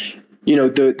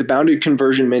 the bounded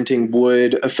conversion minting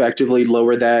would effectively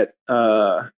lower that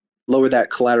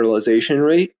collateralization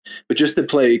rate. But just to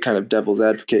play kind of devil's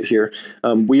advocate here,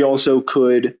 we also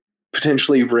could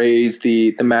potentially raise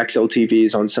the max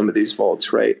LTVs on some of these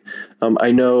vaults, right?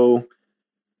 I know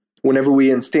whenever we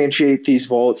instantiate these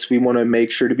vaults, we want to make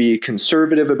sure to be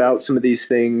conservative about some of these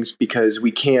things because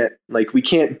we can't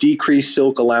decrease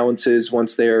Silk allowances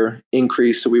once they're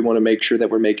increased. So we want to make sure that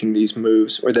we're making these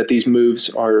moves, or that these moves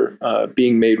are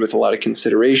being made with a lot of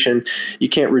consideration. You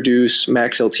can't reduce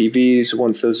max LTVs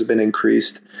once those have been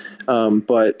increased.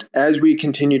 But as we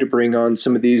continue to bring on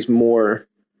some of these more,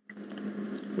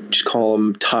 just call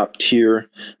them top tier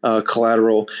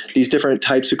collateral, these different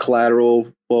types of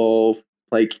collateral will,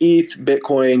 like ETH,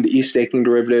 Bitcoin, the ETH staking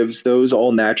derivatives, those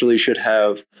all naturally should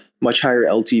have much higher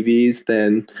LTVs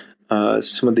than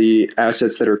some of the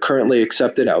assets that are currently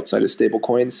accepted outside of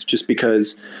stablecoins, just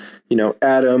because,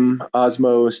 Atom,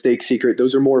 Osmo, Stake Secret,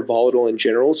 those are more volatile in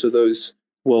general. So those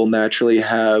will naturally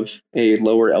have a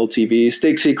lower LTV.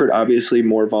 Stake Secret, obviously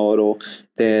more volatile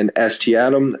than ST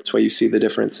Atom. That's why you see the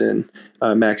difference in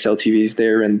max LTVs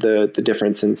there and the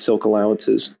difference in Silk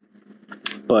allowances.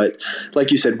 But like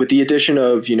you said, with the addition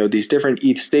of these different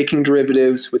ETH staking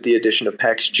derivatives, with the addition of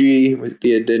PaxG, with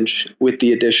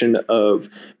the addition of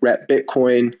Wrap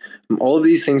Bitcoin, all of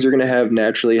these things are going to have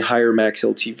naturally higher max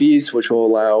LTVs, which will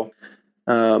allow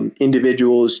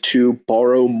individuals to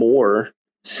borrow more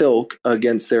Silk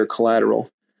against their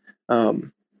collateral.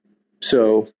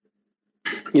 So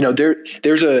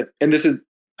there's and this is.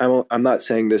 I'm not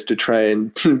saying this to try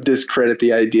and discredit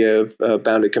the idea of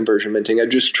bounded conversion minting. I'm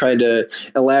just trying to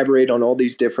elaborate on all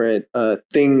these different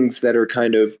things that are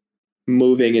kind of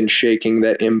moving and shaking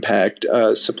that impact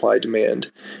supply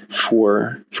demand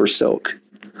for Silk.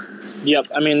 Yep.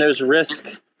 I mean, there's risk.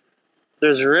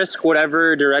 There's risk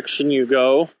whatever direction you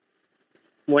go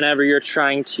whenever you're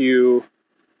trying to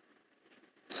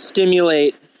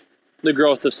stimulate the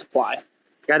growth of supply.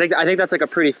 I think that's like a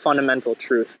pretty fundamental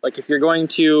truth. Like if you're going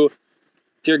to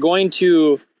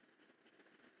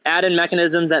add in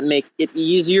mechanisms that make it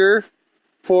easier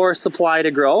for supply to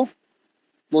grow,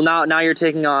 well now you're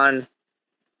taking on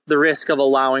the risk of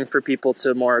allowing for people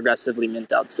to more aggressively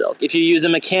mint out Silk. If you use a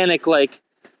mechanic like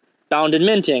bounded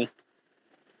minting,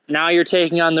 now you're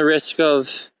taking on the risk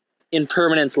of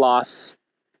impermanence loss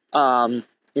in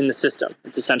the system.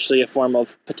 It's essentially a form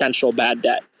of potential bad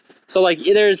debt. So like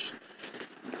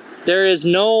there is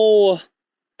no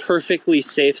perfectly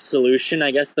safe solution.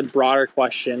 I guess the broader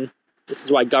question, this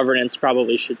is why governance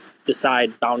probably should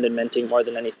decide bounded minting more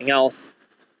than anything else,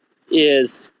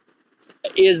 is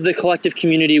the collective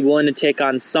community willing to take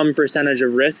on some percentage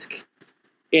of risk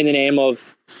in the name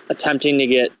of attempting to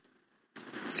get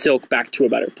Silk back to a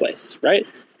better place, right?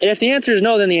 And if the answer is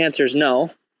no, then the answer is no.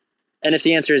 And if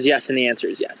the answer is yes, then the answer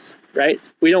is yes, right?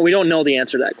 We don't know the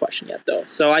answer to that question yet, though.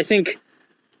 So I think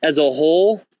as a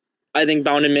whole, I think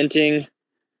bounded minting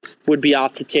would be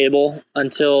off the table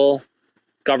until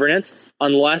governance,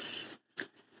 unless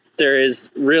there is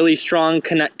really strong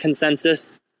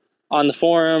consensus on the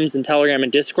forums and Telegram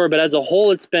and Discord. But as a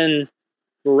whole, it's been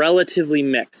relatively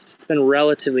mixed. It's been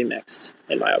relatively mixed,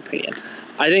 in my opinion.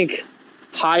 I think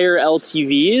higher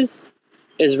LTVs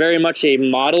is very much a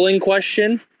modeling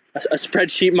question, a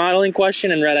spreadsheet modeling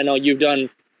question. And Red, I know you've done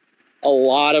a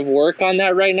lot of work on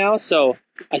that right now. So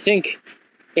I think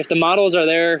if the models are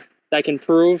there that can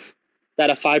prove that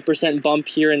a 5% bump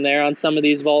here and there on some of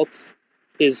these vaults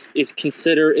is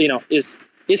considered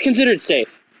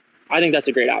safe, I think that's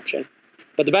a great option.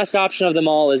 But the best option of them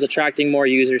all is attracting more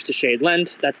users to Shade Lend.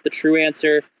 That's the true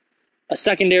answer. A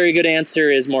secondary good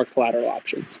answer is more collateral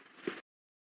options.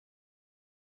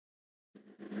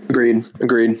 Agreed.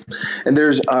 And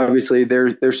there's obviously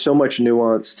there's so much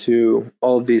nuance to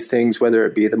all of these things, whether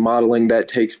it be the modeling that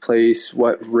takes place,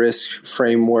 what risk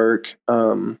framework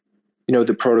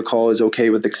the protocol is okay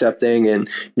with accepting, and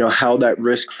how that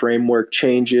risk framework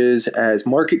changes as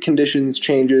market conditions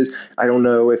changes. I don't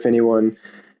know if anyone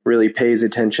really pays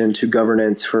attention to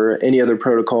governance for any other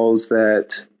protocols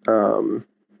that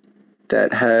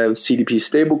that have CDP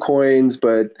stablecoins,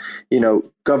 but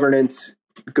governance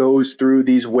goes through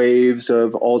these waves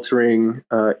of altering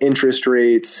interest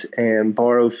rates and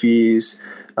borrow fees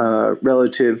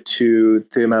relative to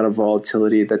the amount of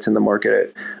volatility that's in the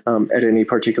market at any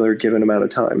particular given amount of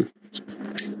time.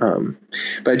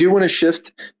 But I do want to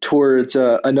shift towards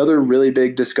another really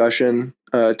big discussion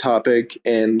topic,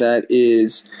 and that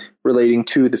is relating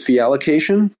to the fee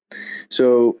allocation.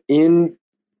 So in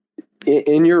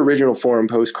your original forum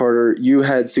post, Carter, you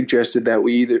had suggested that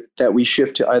we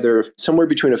shift to either somewhere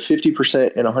between a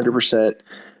 50% and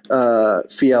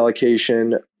 100% fee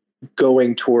allocation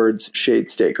going towards shade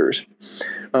stakers.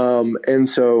 And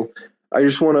so I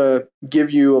just want to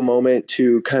give you a moment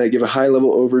to kind of give a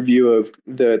high-level overview of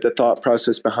the thought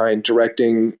process behind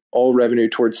directing all revenue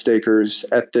towards stakers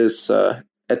at this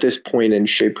point in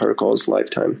Shade Protocol's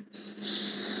lifetime.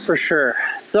 For sure.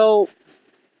 So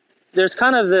there's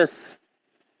kind of this,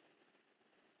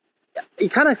 you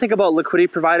kind of think about liquidity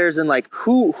providers and like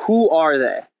who are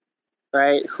they,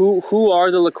 right? Who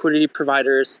are the liquidity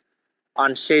providers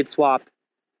on ShadeSwap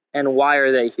and why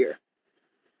are they here?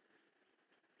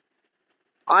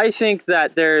 I think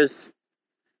that there's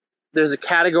a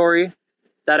category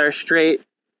that are straight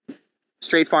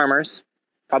farmers,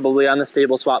 probably on the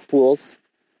stable swap pools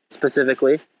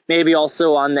specifically, maybe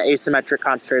also on the asymmetric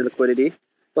concentrated liquidity.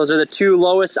 Those are the two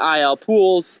lowest IL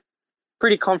pools,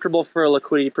 pretty comfortable for a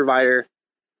liquidity provider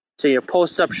to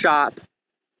post up shop,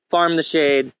 farm the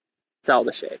shade, sell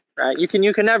the shade, right? You can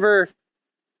never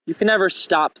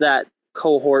stop that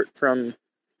cohort from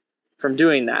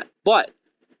doing that. But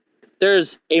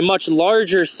there's a much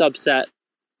larger subset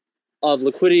of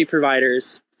liquidity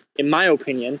providers, in my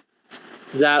opinion,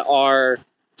 that are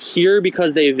here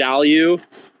because they value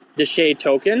the Shade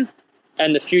token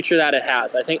and the future that it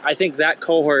has. I think that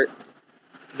cohort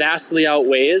vastly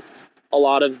outweighs a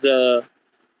lot of the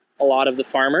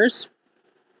farmers.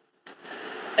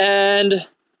 And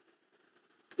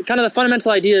kind of the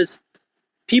fundamental idea is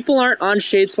people aren't on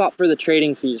ShadeSwap for the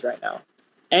trading fees right now.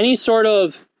 Any sort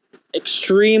of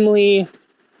extremely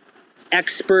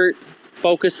expert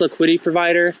focused liquidity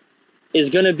provider is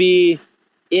going to be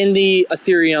in the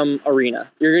Ethereum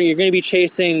arena. You're going to be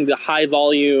chasing the high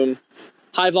volume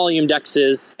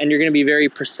dexes, and you're going to be very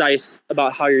precise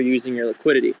about how you're using your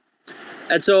liquidity.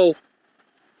 And so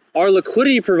our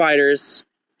liquidity providers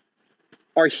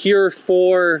are here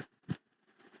for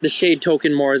the Shade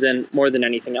token more than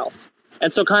anything else.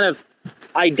 And so kind of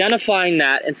identifying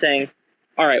that and saying,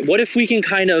 all right, what if we can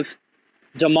kind of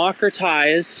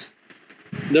democratize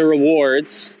the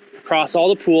rewards across all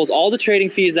the pools, all the trading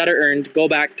fees that are earned go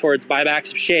back towards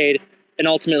buybacks of Shade and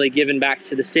ultimately given back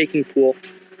to the staking pool.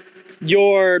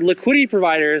 Your liquidity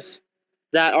providers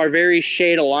that are very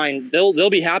Shade aligned, they'll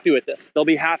be happy with this. They'll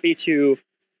be happy to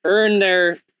earn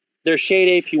their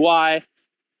Shade APY,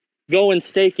 go and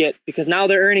stake it, because now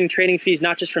they're earning trading fees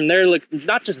not just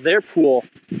their pool,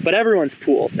 but everyone's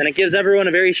pools, and it gives everyone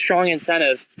a very strong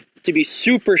incentive to be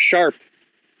super sharp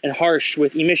and harsh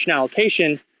with emission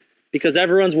allocation, because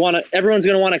everyone's going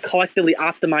to want to collectively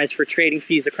optimize for trading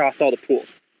fees across all the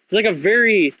pools. It's like a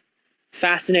very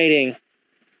fascinating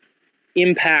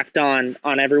impact on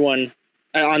everyone,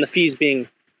 on the fees being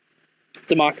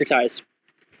democratized.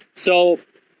 So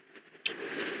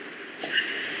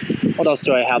what else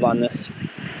do I have on this?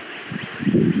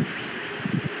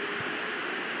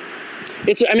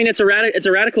 It's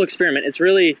a radical experiment. It's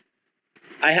really,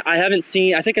 I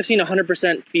think I've seen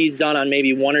 100% fees done on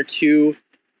maybe one or two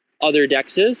other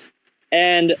dexes.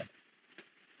 And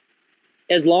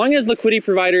as long as liquidity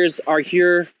providers are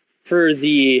here for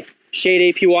the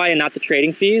Shade APY and not the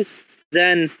trading fees,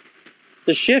 then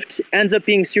the shift ends up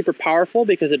being super powerful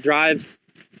because it drives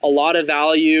a lot of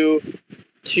value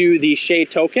to the Shade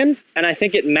token. And I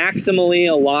think it maximally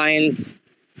aligns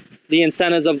the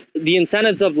incentives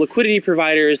of liquidity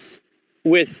providers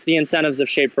with the incentives of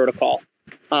Shade Protocol.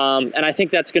 And I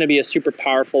think that's going to be a super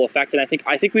powerful effect. And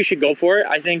I think we should go for it.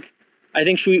 I think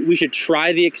we should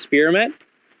try the experiment.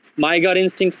 My gut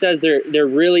instinct says there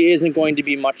really isn't going to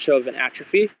be much of an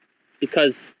atrophy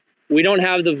because we don't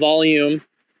have the volume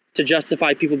to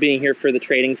justify people being here for the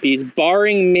trading fees,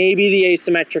 barring maybe the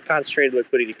asymmetric concentrated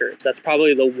liquidity curves. That's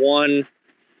probably the one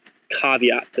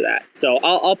caveat to that. So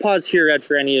I'll pause here, Ed,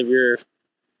 for any of your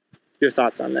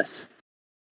thoughts on this.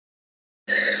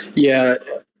 Yeah.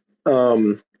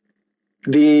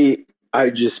 I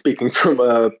just speaking from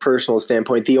a personal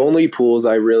standpoint, the only pools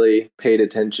I really paid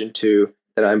attention to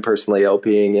that I'm personally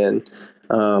LPing in,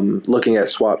 looking at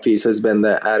swap fees, has been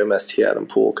the Atom ST Atom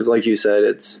pool. Because like you said,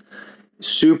 it's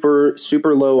super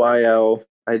low IL.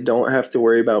 I don't have to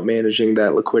worry about managing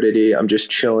that liquidity. I'm just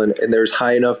chilling, and there's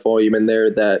high enough volume in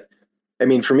there that, I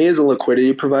mean, for me as a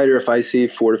liquidity provider, if I see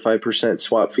 4 to 5%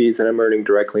 swap fees that I'm earning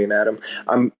directly in Atom,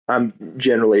 I'm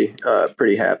generally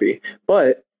pretty happy.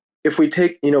 But if we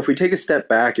take a step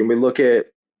back and we look at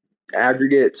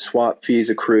aggregate swap fees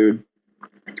accrued,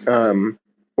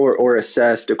 or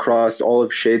assessed across all of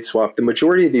Shadeswap, the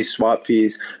majority of these swap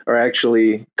fees are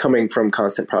actually coming from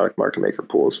constant product market maker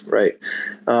pools, right?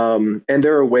 And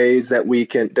there are ways that we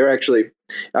can.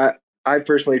 I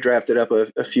personally drafted up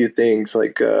a few things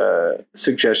like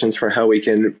suggestions for how we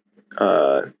can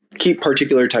keep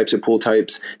particular types of pool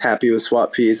types happy with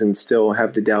swap fees and still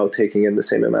have the DAO taking in the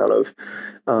same amount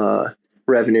of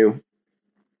revenue.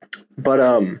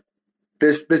 But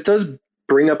this does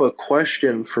bring up a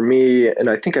question for me, and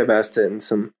I think I've asked it in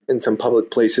some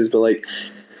public places, but like,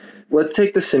 let's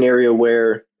take the scenario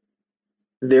where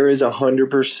there is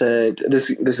 100%. This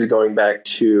is going back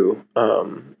to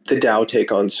the DAO take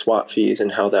on swap fees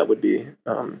and how that would be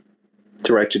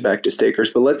directed back to stakers.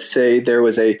 But let's say there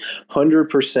was a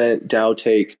 100% DAO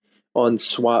take on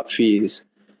swap fees.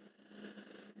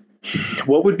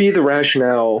 What would be the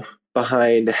rationale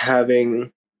behind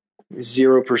having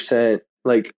 0%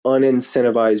 like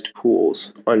unincentivized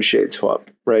pools on Shadeswap,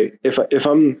 right? If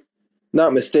I'm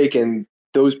not mistaken,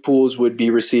 those pools would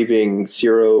be receiving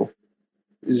zero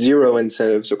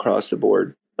incentives across the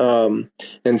board. And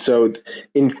so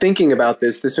in thinking about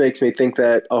this makes me think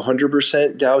that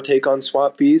 100% DAO take on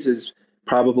swap fees is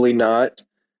probably not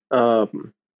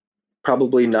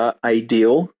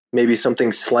ideal. Maybe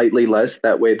something slightly less.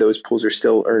 That way those pools are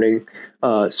still earning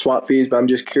swap fees. But I'm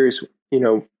just curious,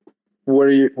 what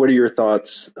are your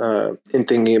thoughts in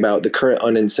thinking about the current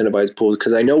unincentivized pools?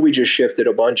 Because I know we just shifted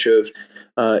a bunch of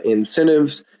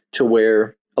incentives to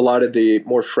where a lot of the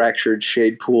more fractured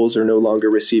shade pools are no longer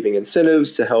receiving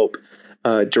incentives to help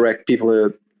direct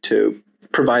people to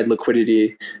provide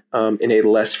liquidity in a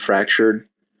less fractured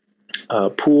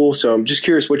pool. So I'm just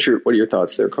curious, what are your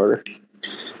thoughts there, Carter?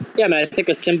 Yeah, man, I think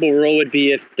a simple rule would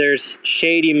be if there's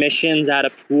shade emissions at a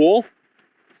pool,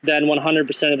 then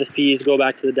 100% of the fees go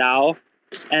back to the DAO.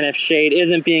 And if shade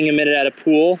isn't being emitted at a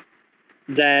pool,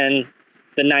 then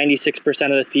the 96%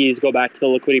 of the fees go back to the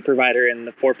liquidity provider and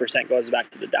the 4% goes back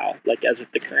to the DAO, like as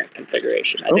with the current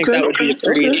configuration. I think that would be a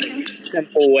pretty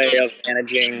simple way of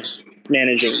managing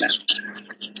that.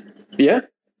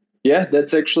 Yeah,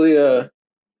 that's actually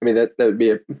that would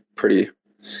be a pretty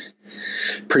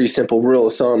simple rule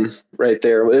of thumb right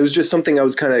there. It was just something I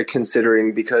was kind of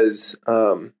considering because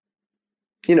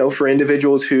for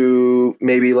individuals who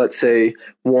maybe, let's say,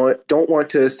 don't want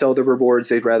to sell their rewards,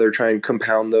 they'd rather try and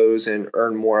compound those and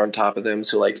earn more on top of them.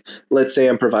 So like, let's say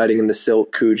I'm providing in the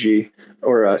Silk Kuji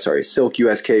Silk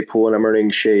USK pool and I'm earning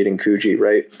shade and Kuji,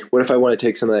 right? What if I want to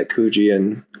take some of that Kuji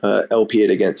and LP it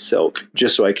against Silk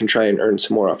just so I can try and earn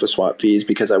some more off of swap fees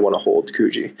because I want to hold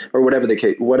Kuji or whatever the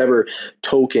case, whatever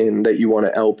token that you want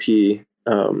to LP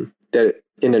that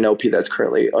in an LP that's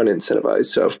currently unincentivized.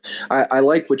 So I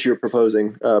like what you're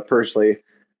proposing personally.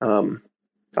 I'll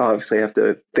obviously have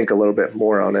to think a little bit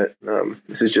more on it.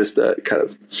 This is just the kind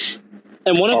of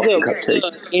and one of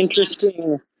the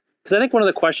interesting, because I think one of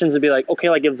the questions would be like, okay,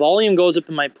 like if volume goes up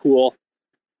in my pool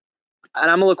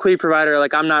and I'm a liquidity provider,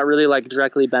 like I'm not really like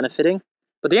directly benefiting,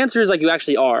 but the answer is like you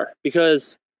actually are,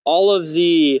 because all of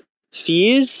the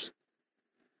fees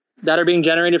that are being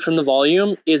generated from the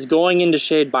volume is going into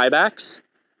shade buybacks.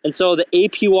 And so the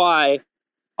APY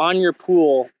on your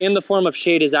pool in the form of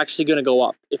shade is actually going to go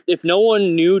up. If no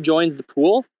one new joins the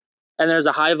pool and there's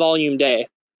a high volume day,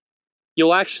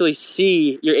 you'll actually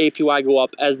see your APY go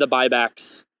up as the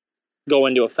buybacks go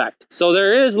into effect. So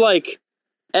there is like,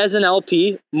 as an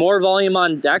LP, more volume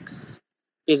on DEX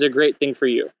is a great thing for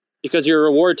you because your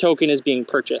reward token is being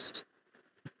purchased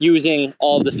using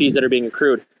all of the fees that are being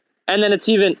accrued. And then it's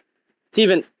even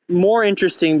more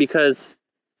interesting because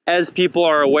as people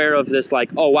are aware of this, like,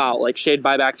 oh wow, like shade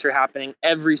buybacks are happening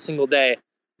every single day.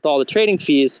 all the trading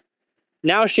fees.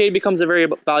 Now Shade becomes a very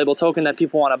valuable token that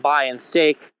people want to buy and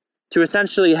stake to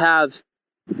essentially have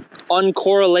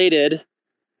uncorrelated,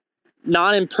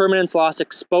 non-impermanence loss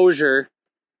exposure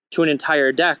to an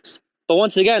entire DEX. But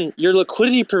once again, your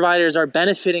liquidity providers are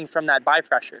benefiting from that buy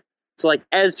pressure. So like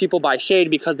as people buy Shade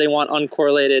because they want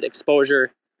uncorrelated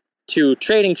exposure to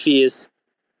trading fees,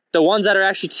 the ones that are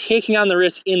actually taking on the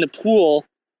risk in the pool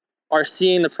are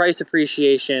seeing the price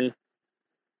appreciation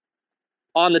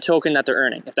on the token that they're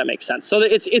earning, if that makes sense. So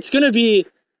it's going to be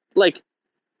like,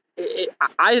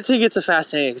 I think it's a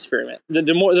fascinating experiment.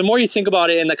 The more you think about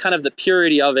it, and the kind of the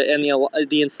purity of it and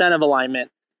the incentive alignment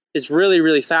is really,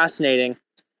 really fascinating.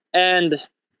 And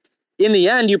in the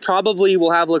end, you probably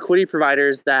will have liquidity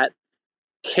providers that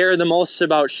care the most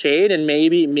about Shade, and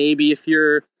maybe if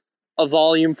you're a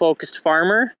volume focused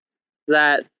farmer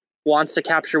that wants to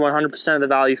capture 100% of the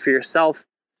value for yourself,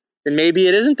 then maybe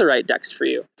it isn't the right DEX for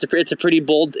you. It's a pretty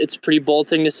bold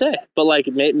thing to say, but like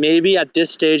maybe at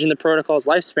this stage in the protocol's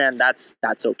lifespan,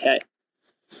 that's okay.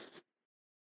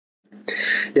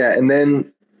 Yeah, and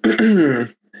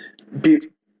then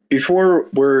before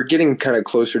we're getting kind of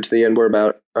closer to the end, we're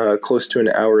about close to an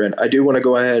hour in. I do want to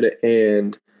go ahead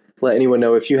and let anyone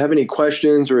know if you have any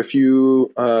questions or if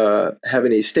you have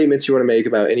any statements you want to make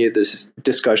about any of this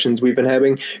discussions we've been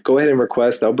having, go ahead and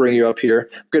request. I'll bring you up here.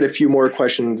 I've got a few more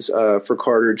questions for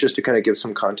Carter just to kind of give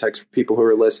some context for people who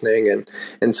are listening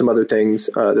and some other things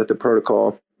that the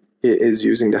protocol is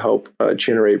using to help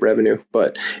generate revenue.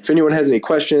 But if anyone has any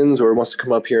questions or wants to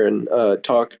come up here and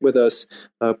talk with us,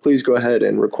 please go ahead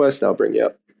and request. I'll bring you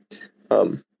up.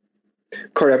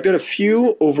 Carter, I've got a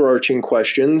few overarching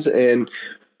questions, and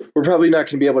we're probably not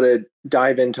going to be able to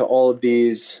dive into all of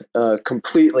these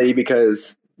completely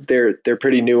because they're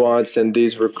pretty nuanced, and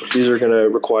these are going to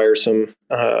require some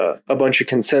a bunch of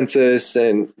consensus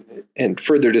and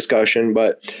further discussion.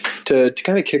 But to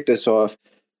kind of kick this off,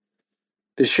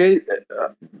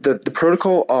 the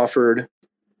protocol offered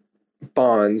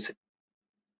bonds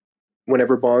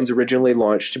whenever bonds originally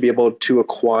launched to be able to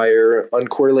acquire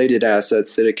uncorrelated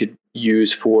assets that it could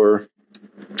use for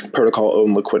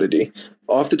protocol-owned liquidity.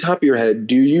 Off the top of your head,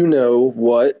 do you know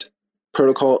what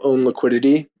protocol-owned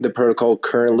liquidity the protocol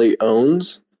currently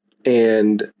owns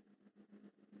and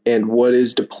what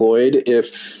is deployed,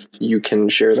 if you can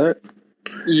share that?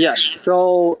 Yes,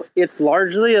 so it's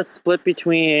largely a split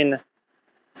between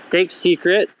Stake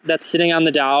Secret that's sitting on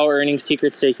the DAO earning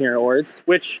secret staking rewards,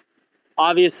 which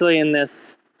obviously in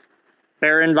this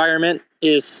bear environment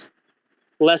is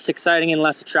less exciting and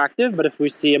less attractive. But if we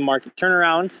see a market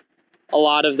turnaround, a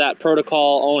lot of that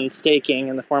protocol-owned staking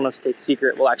in the form of Stake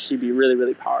Secret will actually be really,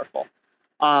 really powerful.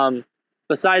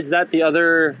 Besides that, the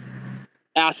other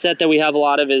asset that we have a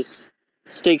lot of is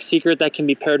Stake Secret that can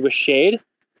be paired with Shade.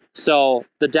 So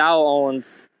the DAO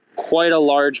owns quite a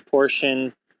large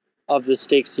portion of the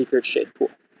Stake Secret Shade pool.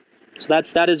 So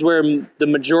that is where the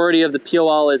majority of the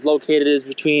POL is located, is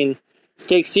between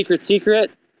Stake Secret,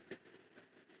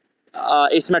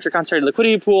 asymmetric concentrated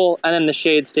liquidity pool, and then the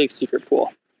Shade Stake Secret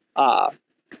pool.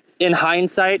 In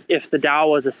hindsight, if the DAO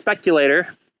was a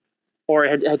speculator or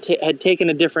had taken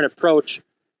a different approach,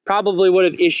 probably would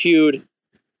have issued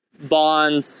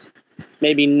bonds,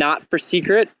 maybe not for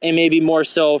Secret, and maybe more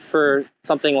so for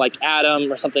something like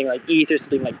Atom or something like ETH or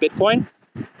something like Bitcoin.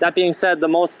 That being said, the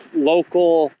most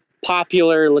local,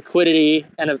 popular liquidity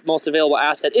and most available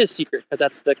asset is Secret, because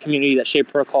that's the community that Shade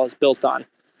Protocol is built on.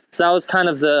 So that was kind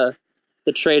of the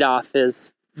trade-off,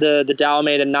 is the DAO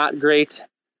made a not great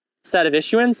set of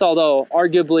issuance, although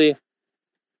arguably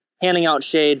handing out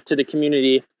Shade to the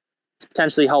community is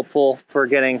potentially helpful for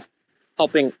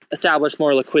helping establish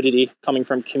more liquidity coming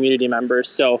from community members.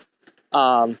 So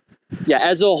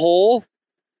as a whole,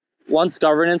 once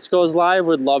governance goes live,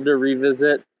 would love to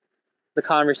revisit the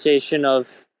conversation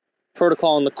of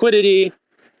protocol and liquidity.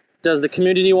 Does the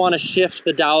community want to shift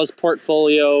the DAO's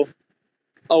portfolio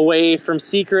away from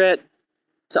Secret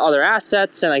to other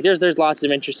assets? And like there's lots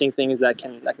of interesting things that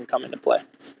can come into play.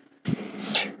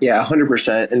 Yeah,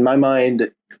 100%. In my mind,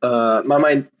 my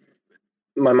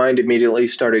mind immediately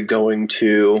started going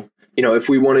to, if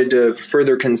we wanted to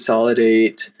further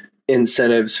consolidate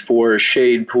incentives for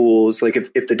Shade pools, like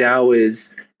if the DAO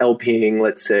is LPing,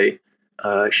 let's say,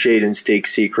 Shade and Stake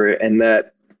Secret, and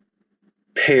that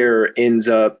pair ends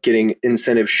up getting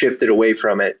incentive shifted away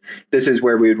from it, this is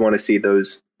where we would want to see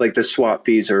those, like the swap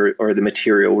fees or the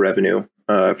material revenue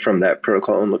from that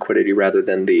protocol and liquidity, rather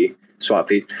than the swap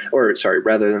fees,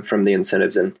 rather than from the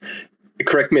incentives. And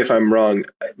correct me if I'm wrong,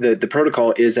 the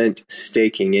protocol isn't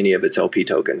staking any of its LP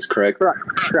tokens, correct?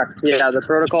 Correct. Yeah, the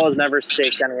protocol has never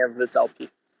staked any of its LP.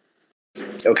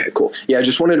 Okay, cool. Yeah, I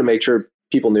just wanted to make sure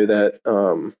people knew that.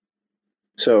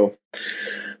 So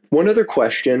one other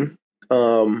question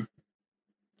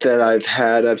that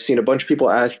I've seen a bunch of people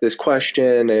ask this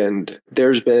question, and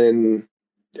there's been,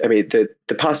 I mean,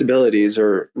 the possibilities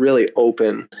are really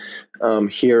open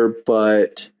here,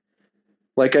 but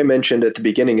like I mentioned at the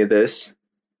beginning of this,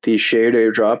 the Shade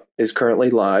airdrop is currently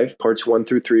live. Parts 1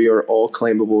 through 3 are all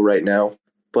claimable right now,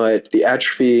 but the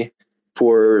atrophy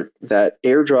for that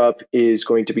airdrop is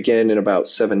going to begin in about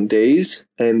 7 days,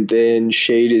 and then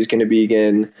Shade is going to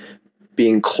begin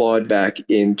being clawed back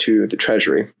into the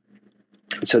treasury.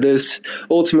 So this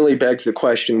ultimately begs the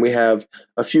question. We have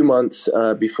a few months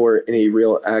before any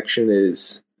real action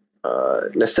is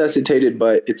necessitated,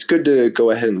 but it's good to go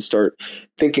ahead and start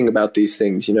thinking about these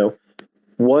things. You know,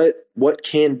 what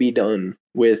can be done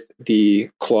with the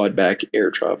clawed back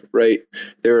airdrop, right?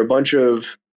 There are a bunch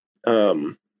of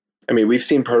we've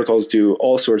seen protocols do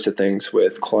all sorts of things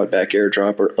with clawed back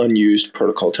airdrop or unused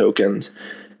protocol tokens.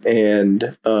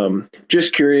 And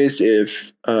just curious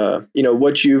if,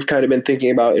 what you've kind of been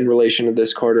thinking about in relation to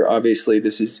this, Carter. Obviously,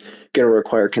 this is going to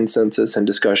require consensus and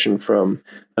discussion from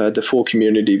the full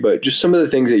community, but just some of the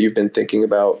things that you've been thinking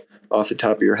about off the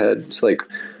top of your head. It's like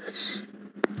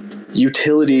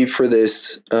utility for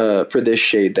this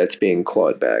Shade that's being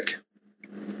clawed back.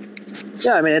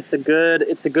 Yeah, I mean, it's a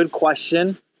good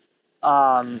question.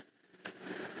 I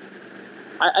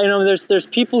know there's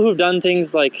people who've done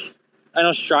things like, I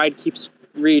know Stride keeps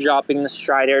redropping the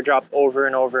Stride airdrop over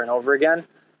and over and over again.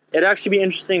 It'd actually be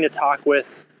interesting to talk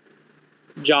with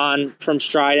John from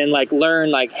Stride and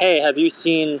learn hey, have you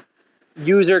seen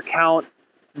user count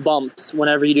bumps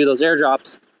whenever you do those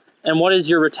airdrops? And what is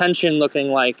your retention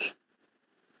looking like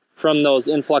from those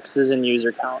influxes in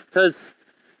user count? Because,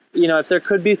 if there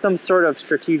could be some sort of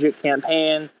strategic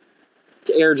campaign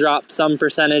to airdrop some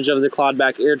percentage of the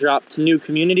clawed-back airdrop to new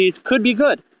communities, could be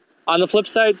good. On the flip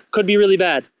side, could be really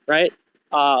bad, right?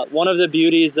 One of the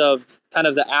beauties of kind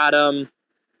of the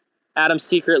Atom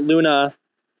Secret Luna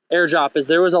airdrop is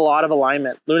there was a lot of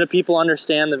alignment. Luna people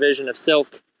understand the vision of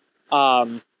Silk.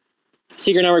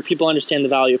 Secret Network people understand the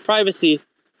value of privacy.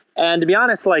 And to be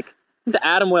honest, the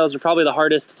Atom whales are probably the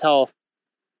hardest to tell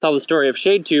the story of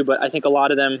Shade to, but I think a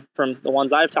lot of them, from the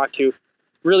ones I've talked to,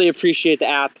 really appreciate the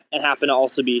app and happen to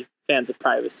also be fans of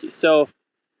privacy. So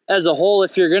as a whole,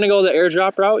 if you're going to go the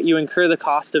airdrop route, you incur the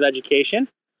cost of education,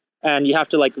 and you have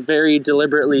to very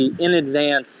deliberately in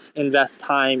advance invest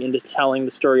time into telling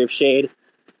the story of Shade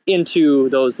into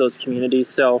those communities.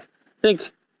 So I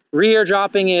think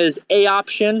re-airdropping is a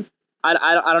option. I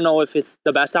don't know if it's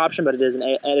the best option, but it is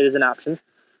an option.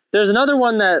 There's another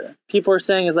one that people are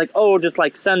saying is just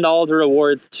send all the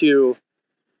rewards to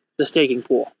the staking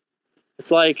pool.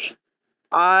 It's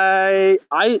I'm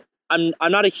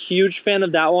not a huge fan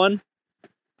of that one.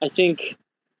 I think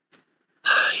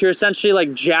you're essentially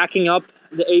jacking up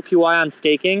the APY on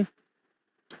staking,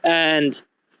 and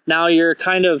now you're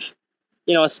kind of,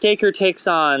 a staker takes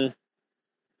on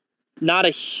not a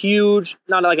huge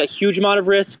amount of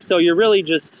risk, so you're really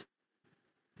just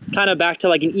kind of back to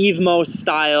an EVMO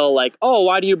style, oh,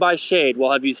 why do you buy Shade?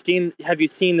 Well, have you seen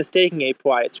the staking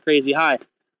APY? It's crazy high.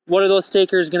 What are those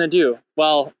stakers going to do?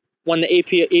 Well, when the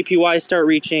APY start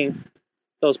reaching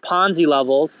those Ponzi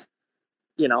levels,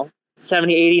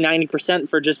 70, 80, 90%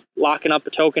 for just locking up a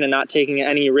token and not taking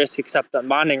any risk except the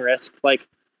bonding risk,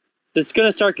 it's going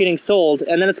to start getting sold.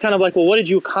 And then it's kind of well, what did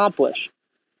you accomplish?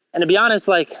 And to be honest,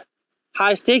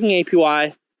 high staking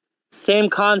APY, same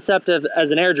concept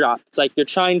as an airdrop. It's you're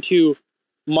trying to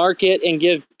market and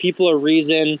give people a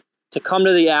reason to come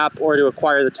to the app or to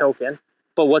acquire the token.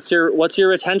 But what's your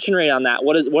retention rate on that?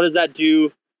 What does that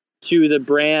do to the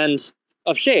brand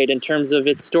of Shade in terms of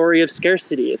its story of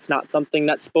scarcity? It's not something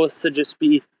that's supposed to just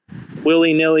be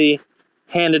willy-nilly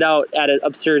handed out at an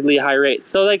absurdly high rate.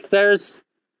 So there's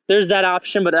that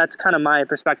option, but that's kind of my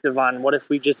perspective on what if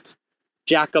we just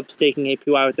jack up staking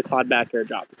APY with the clawed-back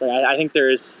airdrop. It's I think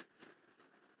there's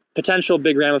potential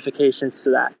big ramifications to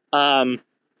that.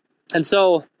 And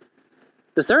so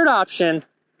the third option,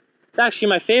 it's actually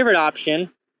my favorite option,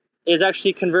 is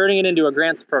actually converting it into a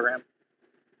grants program.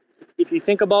 If you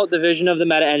think about the vision of the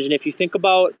Meta Engine, if you think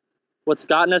about what's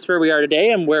gotten us where we are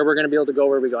today and where we're going to be able to go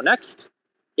where we go next,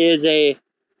 is a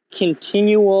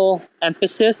continual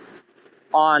emphasis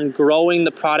on growing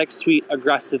the product suite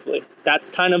aggressively. That's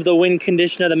kind of the win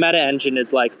condition of the Meta Engine,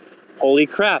 is holy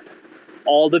crap,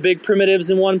 all the big primitives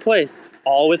in one place,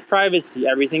 all with privacy,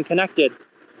 everything connected.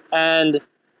 And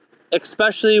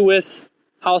especially with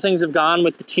how things have gone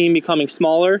with the team becoming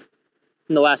smaller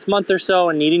in the last month or so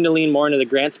and needing to lean more into the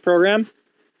grants program,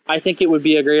 I think it would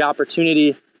be a great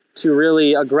opportunity to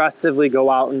really aggressively go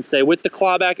out and say, with the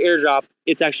clawback airdrop,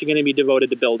 it's actually going to be devoted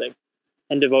to building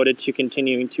and devoted to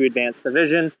continuing to advance the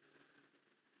vision.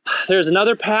 There's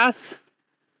another path,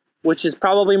 which is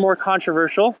probably more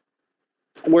controversial,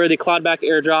 where the clawback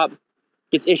airdrop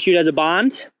gets issued as a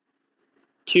bond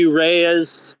to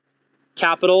raise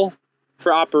capital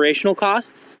for operational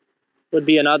costs. Would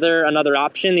be another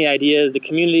option. The idea is the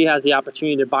community has the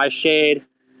opportunity to buy shade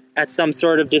at some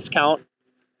sort of discount.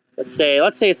 Let's say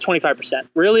it's 25%,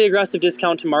 really aggressive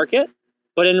discount to market,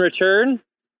 but in return,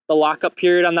 the lockup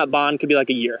period on that bond could be like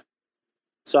a year.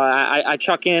 So I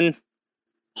chuck in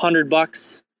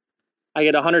 $100, I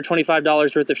get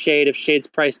 $125 worth of shade if shade's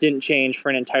price didn't change for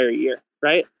an entire year,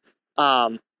 right?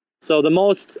 So the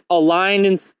most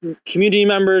aligned community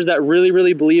members that really,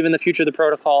 really believe in the future of the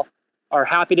protocol are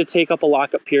happy to take up a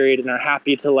lockup period and are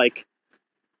happy to like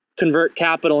convert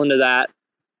capital into that.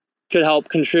 Could help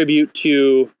contribute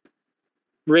to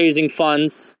raising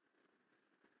funds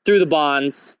through the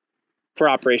bonds for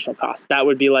operational costs. That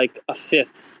would be like a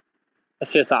fifth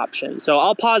option. So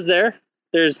I'll pause there.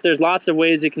 There's lots of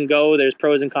ways it can go. There's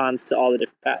pros and cons to all the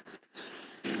different paths.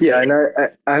 Yeah, and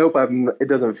I hope it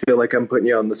doesn't feel like I'm putting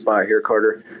you on the spot here,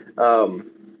 Carter.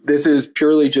 This is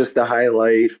purely just to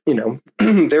highlight,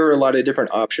 there are a lot of different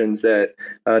options that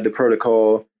the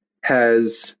protocol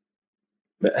has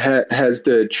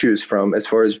to choose from as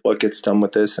far as what gets done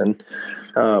with this. And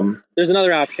there's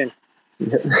another option.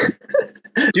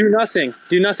 Do nothing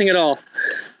at all.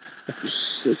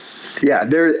 Yeah,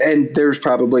 there's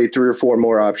probably 3 or 4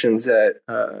 more options that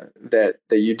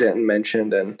you didn't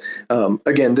mention. And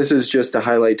again, this is just to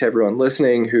highlight to everyone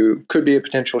listening who could be a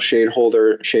potential shade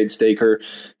holder, shade staker.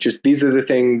 Just these are the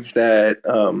things that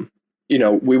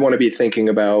we want to be thinking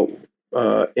about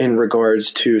in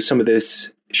regards to some of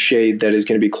this shade that is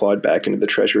going to be clawed back into the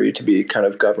treasury to be kind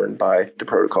of governed by the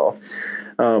protocol.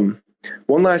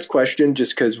 One last question,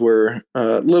 just because we're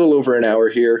a little over an hour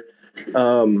here.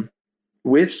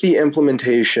 With the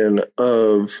implementation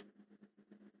of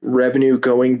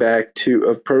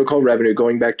protocol revenue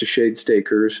going back to shade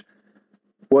stakers,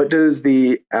 what does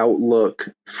the outlook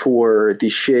for the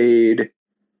shade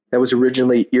that was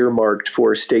originally earmarked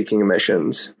for staking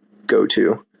emissions go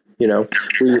to?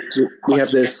 We have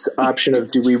this option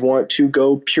of, do we want to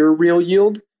go pure real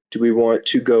yield? Do we want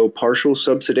to go partial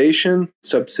subsidization?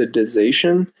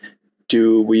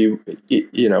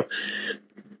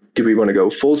 Do we want to go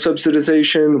full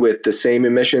subsidization with the same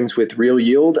emissions with real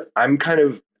yield? I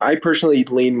personally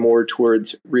lean more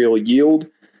towards real yield.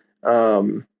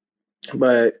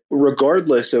 But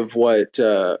regardless of what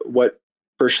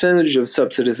percentage of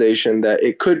subsidization that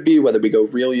it could be, whether we go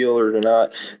real yield or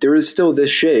not, there is still this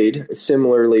shade,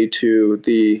 similarly to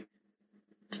the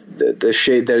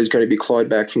shade that is going to be clawed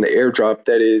back from the airdrop,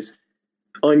 that is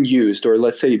unused, or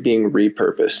let's say being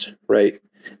repurposed, right?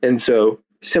 And so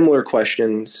similar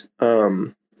questions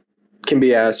can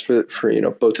be asked for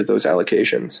both of those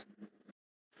allocations.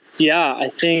 Yeah, I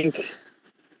think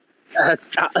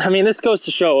this goes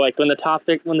to show, like when the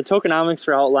tokenomics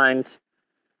were outlined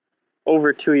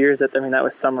over 2 years, that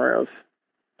was summer of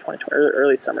 2020, or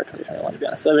early summer 2021, to be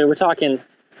honest. We're talking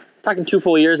 2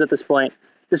 full years at this point.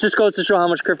 This just goes to show how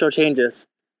much crypto changes,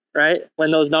 right?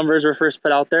 When those numbers were first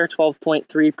put out there,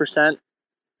 12.3%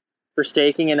 for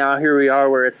staking, and now here we are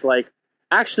where it's like,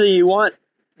 actually, you want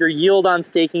your yield on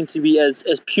staking to be as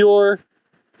pure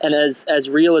and as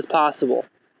real as possible.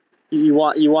 You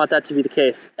want that to be the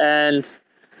case. And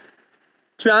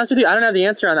to be honest with you, I don't have the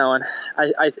answer on that one.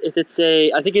 I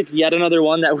think it's yet another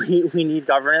one that we need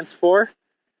governance for,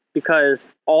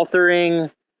 because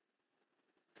altering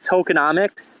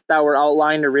tokenomics that were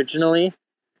outlined originally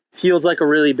feels like a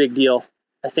really big deal.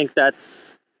 I think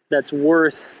that's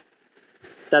worth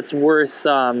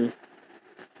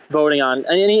voting on,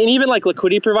 and even like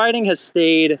liquidity providing has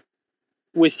stayed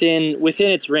within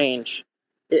its range.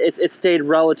 It's stayed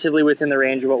relatively within the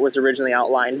range of what was originally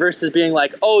outlined, versus being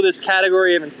like, oh, this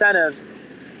category of incentives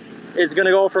is going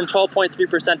to go from 12.3% to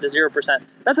 0%.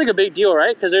 That's like a big deal,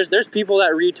 right? Because there's people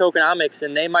that read tokenomics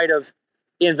and they might have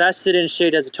invested in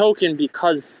shade as a token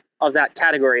because of that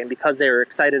category and because they were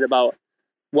excited about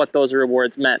what those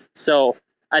rewards meant. So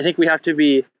I think we have to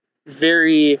be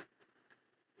very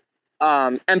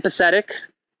empathetic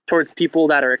towards people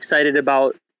that are excited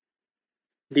about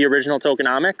the original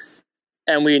tokenomics,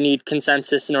 and we need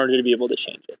consensus in order to be able to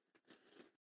change it.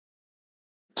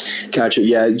 Gotcha.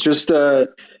 Yeah, just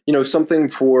something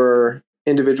for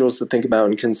individuals to think about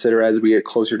and consider as we get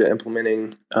closer to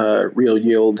implementing real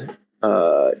yield.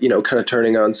 Kind of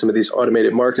turning on some of these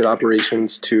automated market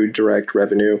operations to direct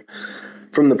revenue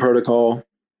from the protocol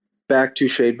back to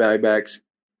shade buybacks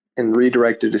and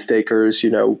redirected to stakers,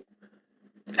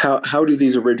 how do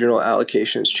these original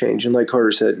allocations change? And like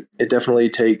Carter said, it definitely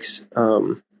takes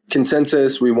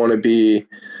consensus. We want to be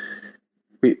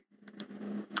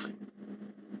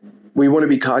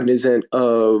cognizant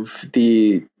of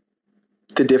the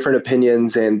different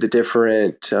opinions and the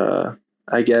different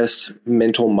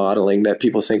mental modeling that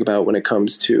people think about when it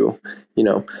comes to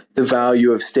the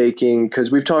value of staking,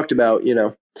 because we've talked about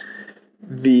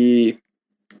the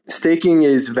staking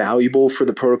is valuable for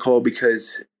the protocol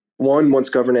because once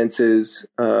governance is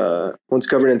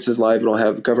live, it'll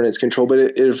have governance control, but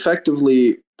it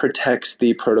effectively protects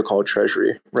the protocol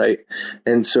treasury, right?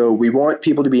 And so we want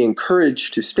people to be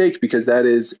encouraged to stake because that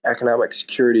is economic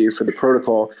security for the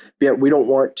protocol. Yet we don't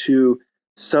want to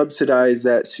subsidize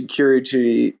that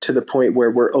security to the point where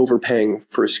we're overpaying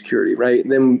for security, right?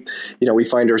 And then, we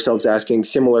find ourselves asking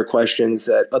similar questions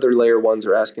that other layer ones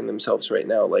are asking themselves right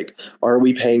now. Like, are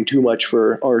we paying too much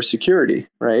for our security,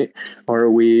 right? Or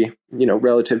are we,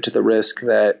 relative to the risk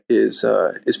that is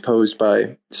posed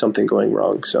by something going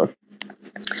wrong? So,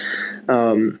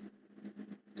 I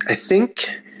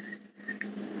think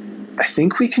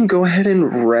we can go ahead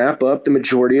and wrap up the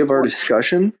majority of our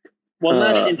discussion. One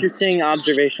last interesting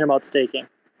observation about staking.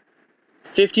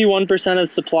 51% of the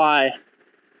supply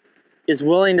is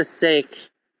willing to stake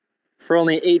for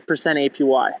only 8%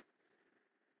 APY.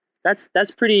 That's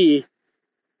pretty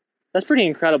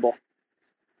incredible.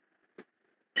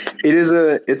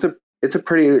 It's a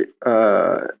pretty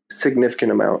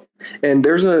significant amount. And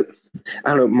there's I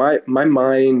don't know, my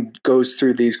mind goes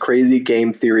through these crazy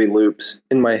game theory loops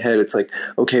in my head. It's like,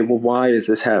 okay, well, why is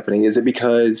this happening? Is it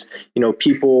because,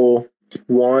 people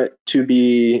want to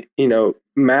be,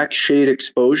 max shade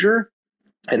exposure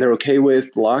and they're okay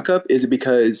with lockup? Is it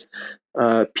because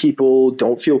people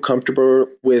don't feel comfortable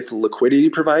with liquidity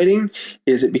providing?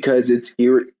 Is it because it's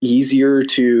easier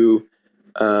to,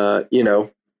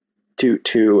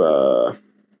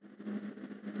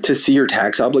 to see your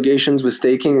tax obligations with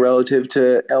staking relative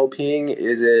to LPing?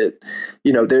 Is it,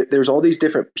 there's all these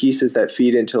different pieces that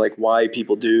feed into like why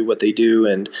people do what they do.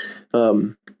 And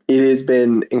it has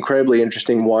been incredibly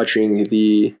interesting watching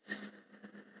the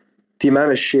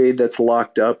amount of shade that's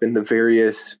locked up in the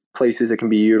various places that can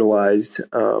be utilized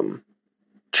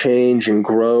change and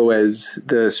grow as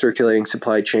the circulating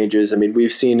supply changes. I mean,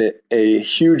 we've seen a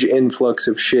huge influx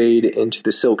of shade into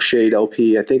the Silk Shade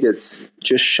LP. I think it's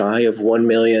just shy of 1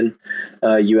 million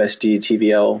USD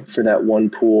TVL for that one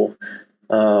pool.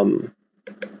 And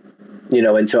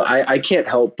so I can't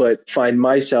help but find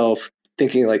myself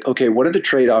thinking like, okay, what are the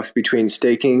trade-offs between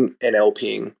staking and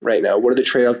LPing right now? What are the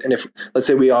trade-offs? And if, let's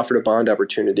say we offered a bond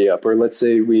opportunity up, or let's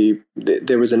say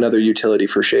there was another utility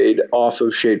for shade off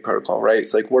of Shade Protocol, right?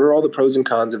 It's like, what are all the pros and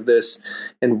cons of this?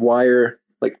 And what are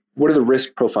the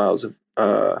risk profiles of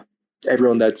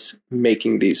everyone that's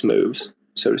making these moves,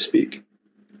 so to speak?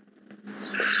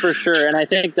 For sure. And I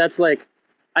think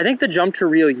I think the jump to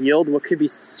real yield, what could be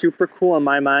super cool in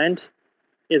my mind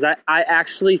is I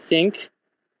actually think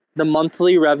the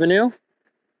monthly revenue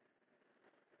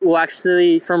will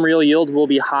actually from real yield will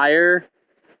be higher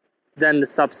than the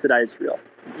subsidized real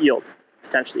yield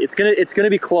potentially. It's gonna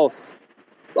be close.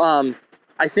 I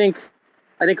think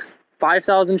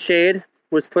 5,000 shade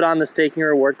was put on the staking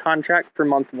reward contract for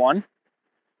month 1, if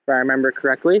I remember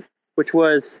correctly, which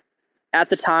was at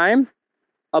the time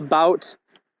about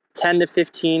 $10,000 to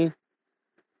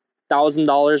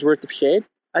 $15,000 worth of shade.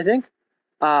 I think.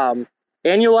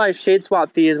 Annualized shade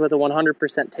swap fees with a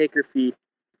 100% taker fee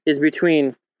is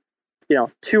between,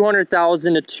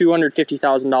 $200,000 to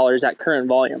 $250,000 at current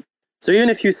volume. So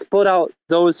even if you split out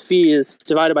those fees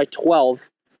divided by 12,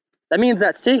 that means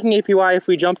that staking APY, if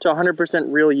we jump to 100%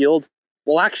 real yield,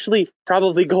 will actually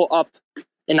probably go up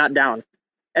and not down.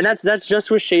 And that's just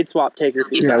with shade swap taker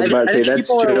fees. Yeah, I was about to say that's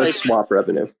just swap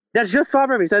revenue. That's just swap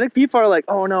revenue. So I think people are like,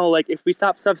 oh no, like if we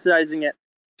stop subsidizing it,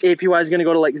 APY is going to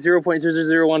go to like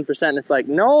 0.0001%. And it's like,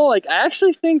 no, like I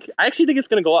actually think it's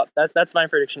going to go up. That's my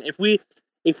prediction. If we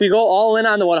go all in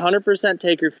on the 100%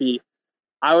 taker fee,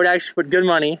 I would actually put good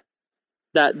money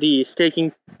that the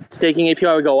staking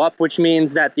APY would go up, which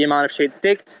means that the amount of shade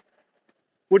staked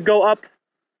would go up,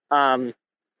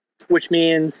 which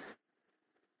means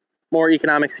more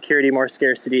economic security, more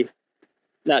scarcity,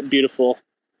 that beautiful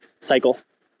cycle.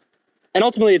 And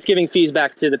ultimately, it's giving fees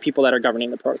back to the people that are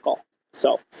governing the protocol.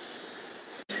 So,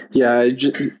 yeah,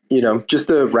 just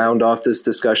to round off this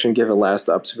discussion, give a last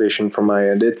observation from my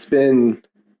end. It's been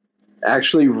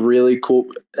actually really cool.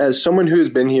 As someone who's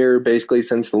been here basically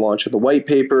since the launch of the white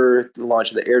paper, the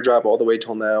launch of the airdrop, all the way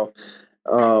till now,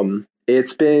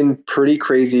 it's been pretty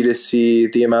crazy to see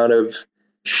the amount of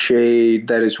shade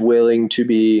that is willing to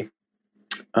be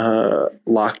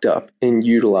locked up and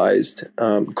utilized.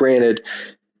 Granted,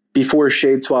 before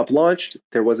ShadeSwap launched,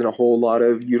 there wasn't a whole lot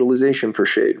of utilization for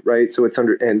Shade, right? So it's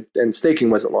and staking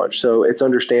wasn't launched. So it's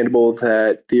understandable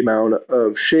that the amount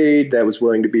of Shade that was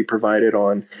willing to be provided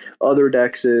on other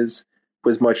dexes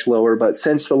was much lower. But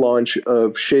since the launch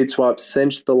of ShadeSwap,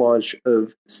 since the launch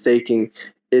of staking,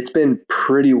 it's been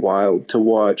pretty wild to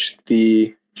watch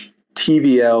the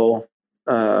TVL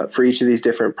for each of these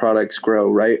different products grow,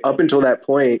 right? Up until that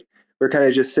point, we're kind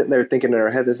of just sitting there thinking in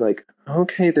our head, there's like,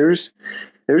 okay, there's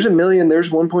a million, there's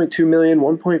 1.2 million,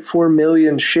 1.4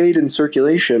 million Shade in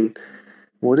circulation.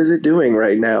 What is it doing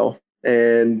right now?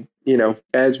 And,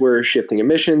 as we're shifting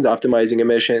emissions, optimizing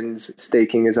emissions,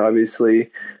 staking is obviously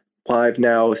live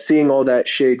now. Seeing all that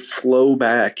Shade flow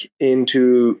back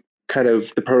into kind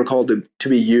of the protocol to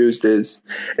be used is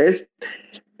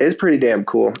pretty damn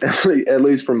cool, at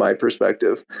least from my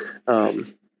perspective.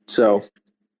 So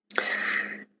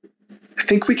I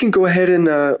think we can go ahead and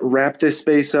wrap this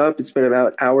space up. It's been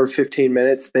about hour 15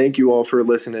 minutes. Thank you all for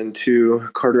listening to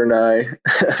Carter and I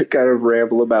kind of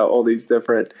ramble about all these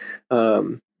different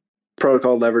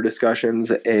protocol lever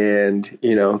discussions and,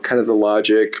 kind of the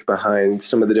logic behind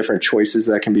some of the different choices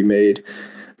that can be made.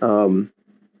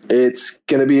 It's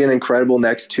going to be an incredible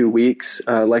next 2 weeks.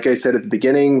 Like I said at the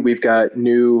beginning, we've got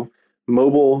new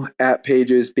mobile app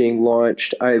pages being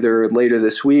launched either later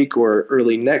this week or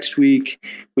early next week.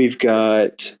 We've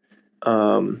got,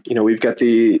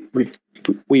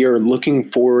 we are looking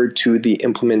forward to the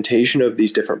implementation of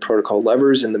these different protocol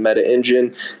levers in the Meta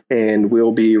engine, and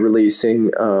we'll be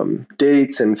releasing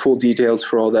dates and full details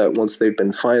for all that once they've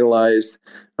been finalized.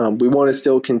 We want to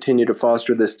still continue to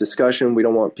foster this discussion. We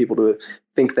don't want people to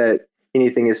think that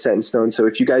anything is set in stone. So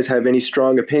if you guys have any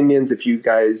strong opinions, if you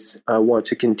guys want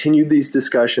to continue these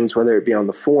discussions, whether it be on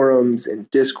the forums and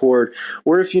Discord,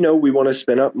 or if, we want to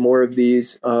spin up more of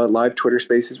these live Twitter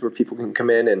spaces where people can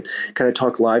come in and kind of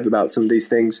talk live about some of these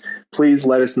things, please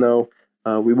let us know.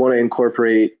 We want to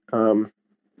incorporate,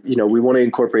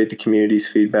 the community's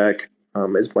feedback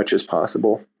as much as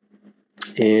possible.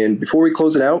 And before we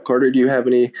close it out, Carter, do you have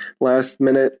any last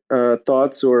minute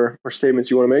thoughts or statements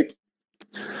you want to make?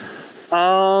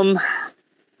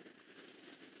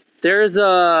 There's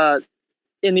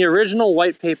in the original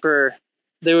white paper,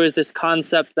 there was this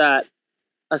concept that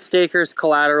a staker's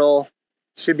collateral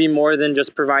should be more than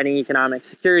just providing economic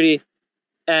security,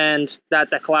 and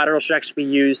that the collateral should actually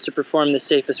be used to perform the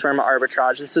safest form of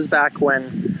arbitrage. This was back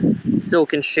when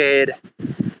Silk and Shade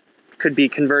could be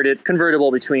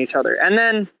convertible between each other. And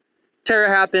then Terra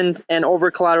happened and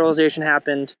over collateralization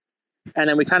happened. And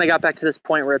then we kind of got back to this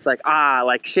point where it's like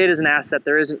Shade is an asset.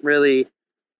 There isn't really,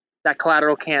 that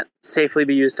collateral can't safely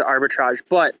be used to arbitrage.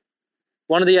 But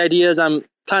one of the ideas I'm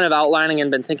kind of outlining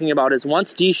and been thinking about is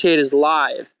once D-Shade is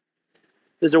live,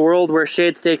 there's a world where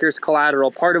Shade stakers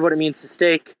collateral. Part of what it means to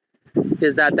stake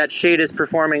is that Shade is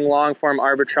performing long form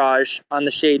arbitrage on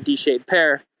the Shade D-Shade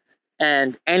pair.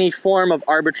 And any form of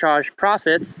arbitrage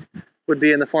profits would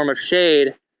be in the form of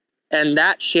Shade, and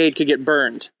that Shade could get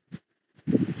burned.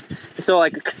 And so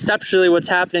conceptually what's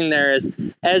happening there is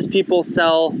as people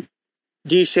sell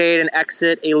D-Shade and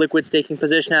exit a liquid staking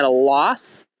position at a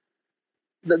loss,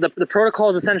 the protocol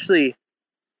is essentially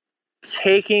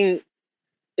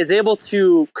is able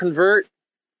to convert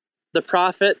the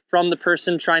profit from the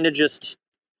person trying to just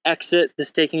exit the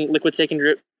liquid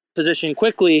staking position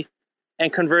quickly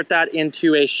and convert that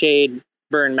into a Shade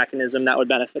burn mechanism that would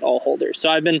benefit all holders. So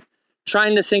I've been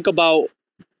trying to think about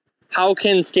how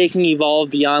can staking evolve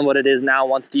beyond what it is now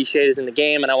once D-Shade is in the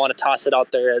game, and I want to toss it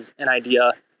out there as an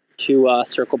idea to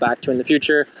circle back to in the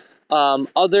future.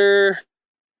 Other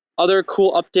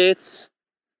cool updates.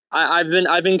 I've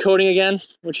been coding again,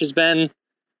 which has been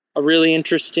a really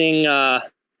interesting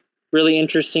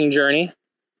journey.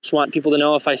 Just want people to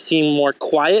know if I seem more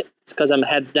quiet, it's because I'm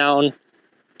heads down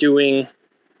doing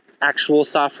actual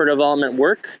software development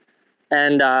work.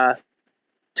 And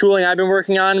tooling I've been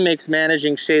working on makes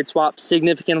managing ShadeSwap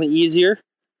significantly easier.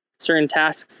 Certain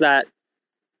tasks that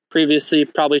previously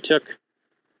probably took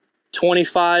 20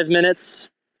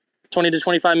 to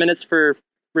 25 minutes for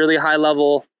really high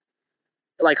level,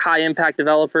 high impact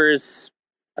developers.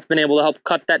 I've been able to help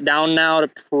cut that down now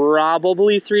to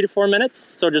probably 3 to 4 minutes.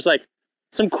 So just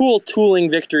some cool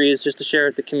tooling victories just to share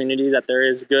with the community that there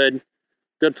is good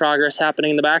progress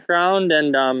happening in the background,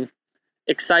 and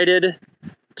excited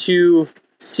to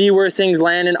see where things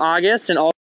land in August, and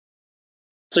also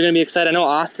going to be excited. I know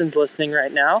Austin's listening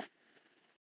right now.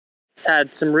 It's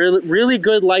had some really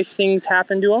good life things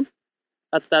happen to him.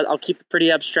 That's that. I'll keep it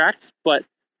pretty abstract, but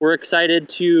we're excited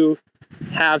to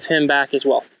have him back as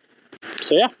well.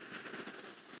 So yeah.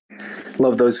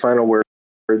 Love those final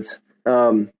words.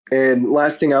 And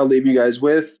last thing I'll leave you guys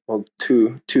with, well,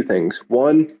 two things.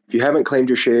 One, if you haven't claimed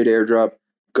your Shade airdrop,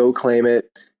 go claim it.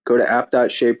 Go to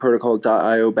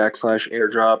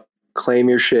app.shadeprotocol.io/airdrop. Claim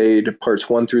your Shade. Parts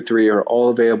 1 through 3 are all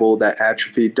available. That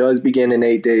atrophy does begin in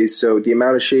 8 days. So the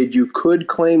amount of Shade you could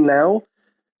claim now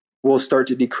will start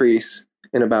to decrease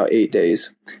in about 8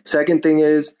 days. Second thing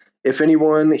is, if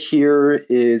anyone here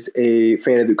is a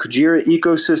fan of the Kujira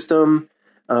ecosystem,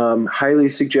 highly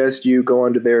suggest you go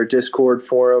onto their Discord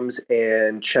forums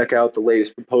and check out the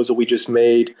latest proposal we just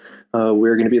made.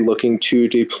 We're going to be looking to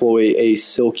deploy a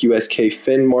Silk USK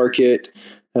Fin market,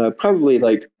 probably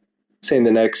like say in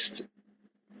the next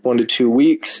 1 to 2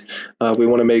 weeks. We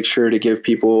want to make sure to give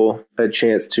people a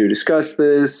chance to discuss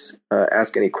this,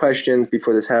 ask any questions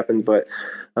before this happens. But,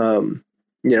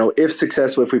 if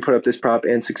successful, if we put up this prop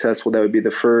and successful, that would be the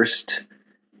first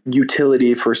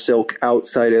utility for Silk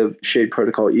outside of Shade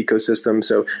Protocol ecosystem.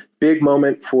 So big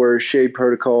moment for Shade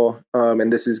Protocol.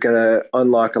 And this is going to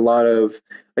unlock a lot of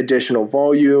additional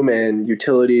volume and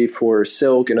utility for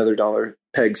Silk and other dollar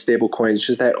peg stablecoins,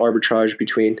 just that arbitrage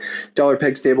between dollar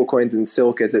peg stablecoins and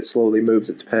Silk as it slowly moves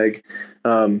its peg.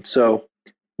 So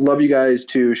love you guys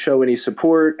to show any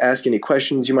support, ask any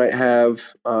questions you might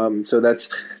have. So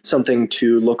that's something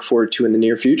to look forward to in the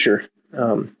near future.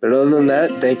 But other than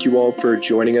that, thank you all for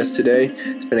joining us today.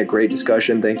 It's been a great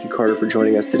discussion. Thank you, Carter, for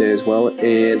joining us today as well.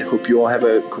 And hope you all have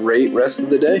a great rest of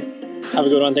the day. Have a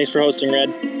good one. Thanks for hosting, Red.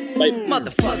 Bye.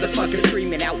 Motherfuckers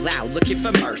screaming out loud, looking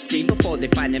for mercy before they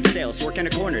find themselves working a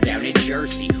corner down in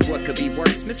Jersey. What could be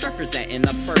worse? Misrepresenting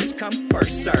the first come,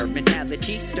 first serve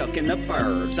mentality stuck in the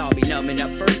burbs. I'll be numbing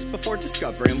up first before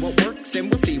discovering what works,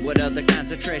 and we'll see what other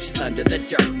kinds of trash is under the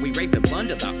dirt. We rape and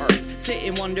plunder the earth, sit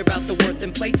and wonder about the worth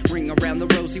and play, ring around the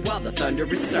rosy while the thunder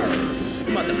is served.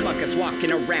 Motherfuckers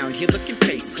walking around here looking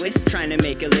faceless, trying to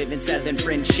make a living selling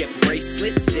friendship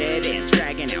bracelets. Dead ends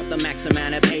dragging out the max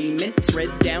amount of payments.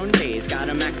 Red down days got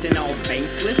 'em acting all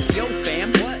bankless. Yo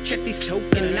fam, what? Check these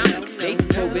tokenomics. They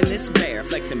probing this bear,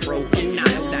 flexing broken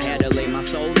honest. I had to lay my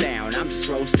soul down, I'm just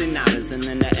roasting nodders. And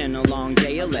then to end a long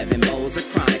day, 11 bowls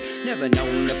of chronic. Never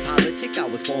known to politic, I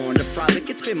was born to frolic.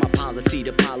 It's been my policy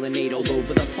to pollinate all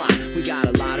over the plot. We got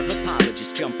a lot of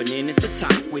apologists jumping in at the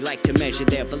top. We like to measure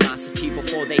their velocity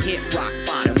before they hit rock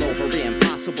bottom. Over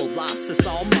impossible loss, it's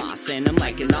all moss. And I'm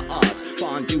liking the odds,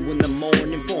 fondue in the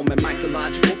morning, forming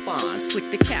mycological bonds. Flick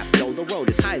the cap, though the road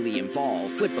is highly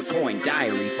involved. Flip a coin,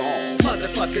 diary evolve.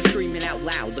 Motherfuckers screaming out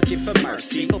loud, looking for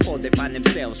mercy before they find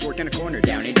themselves working a corner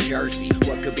down in Jersey.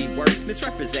 What could be worse?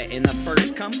 Misrepresenting the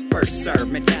first come, first serve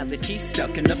mentality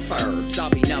stuck in the burbs. I'll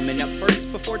be numbing up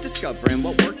first before discovering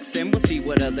what works, and we'll see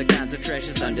what other kinds of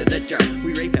treasures under the dirt.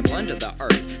 We rape and plunder the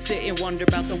earth, sit and wonder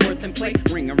about the worth and play,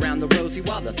 ring around the rosy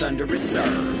while the thunder is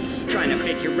served. Trying to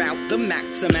figure out the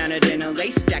max amount of dinner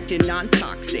lace, stacked in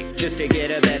non-toxic, just to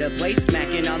get a better place.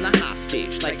 Smacking on the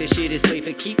hostage, like the shit is play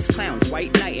for keeps. Clowns,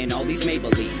 white knight, and all these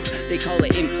Maybellines. They call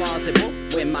it implausible,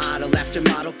 when model after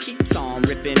model keeps on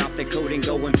ripping off the coat and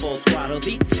going full throttle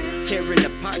beats. Tearing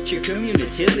apart your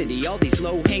community, all these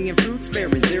low-hanging fruits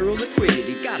bearing zero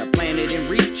liquidity. Got a planet in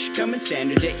reach, coming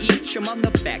standard to each. I'm on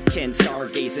the back 10,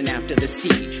 stargazing after the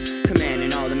siege.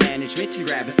 Commanding all the management and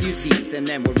grab a few Z's. And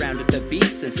then we'll round up the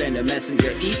beasts and send a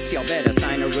messenger east. Y'all better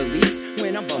sign a release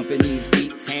when I'm bumping these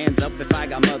beats. Hands up if I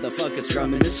got motherfuckers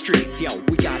drumming the streets. Yo,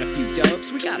 we got a few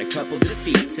dubs, we got a couple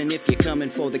defeats. And if you're coming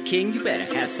for the king, you better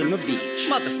have some of each.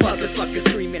 Motherfuckers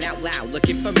screaming out loud,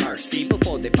 looking for mercy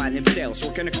before they find themselves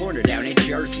working a corner down in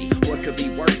Jersey. What could be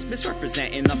worse?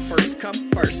 Misrepresenting the first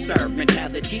come, first serve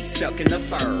mentality stuck in the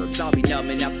burbs. I'll be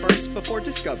numbing up first before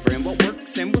discovering what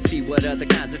works, and we'll see what other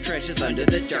kinds of treasures under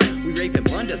the dirt. We rape and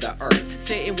plunder the earth,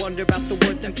 sit and wonder about the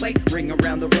worth and play, ring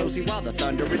around the rosy while the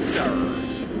thunder is served.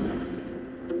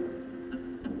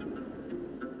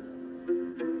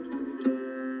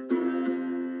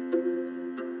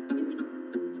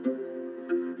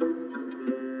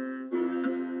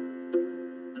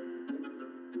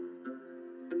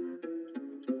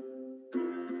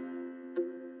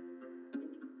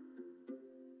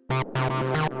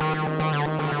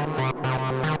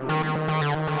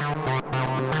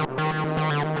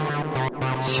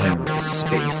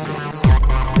 TerraSpaces.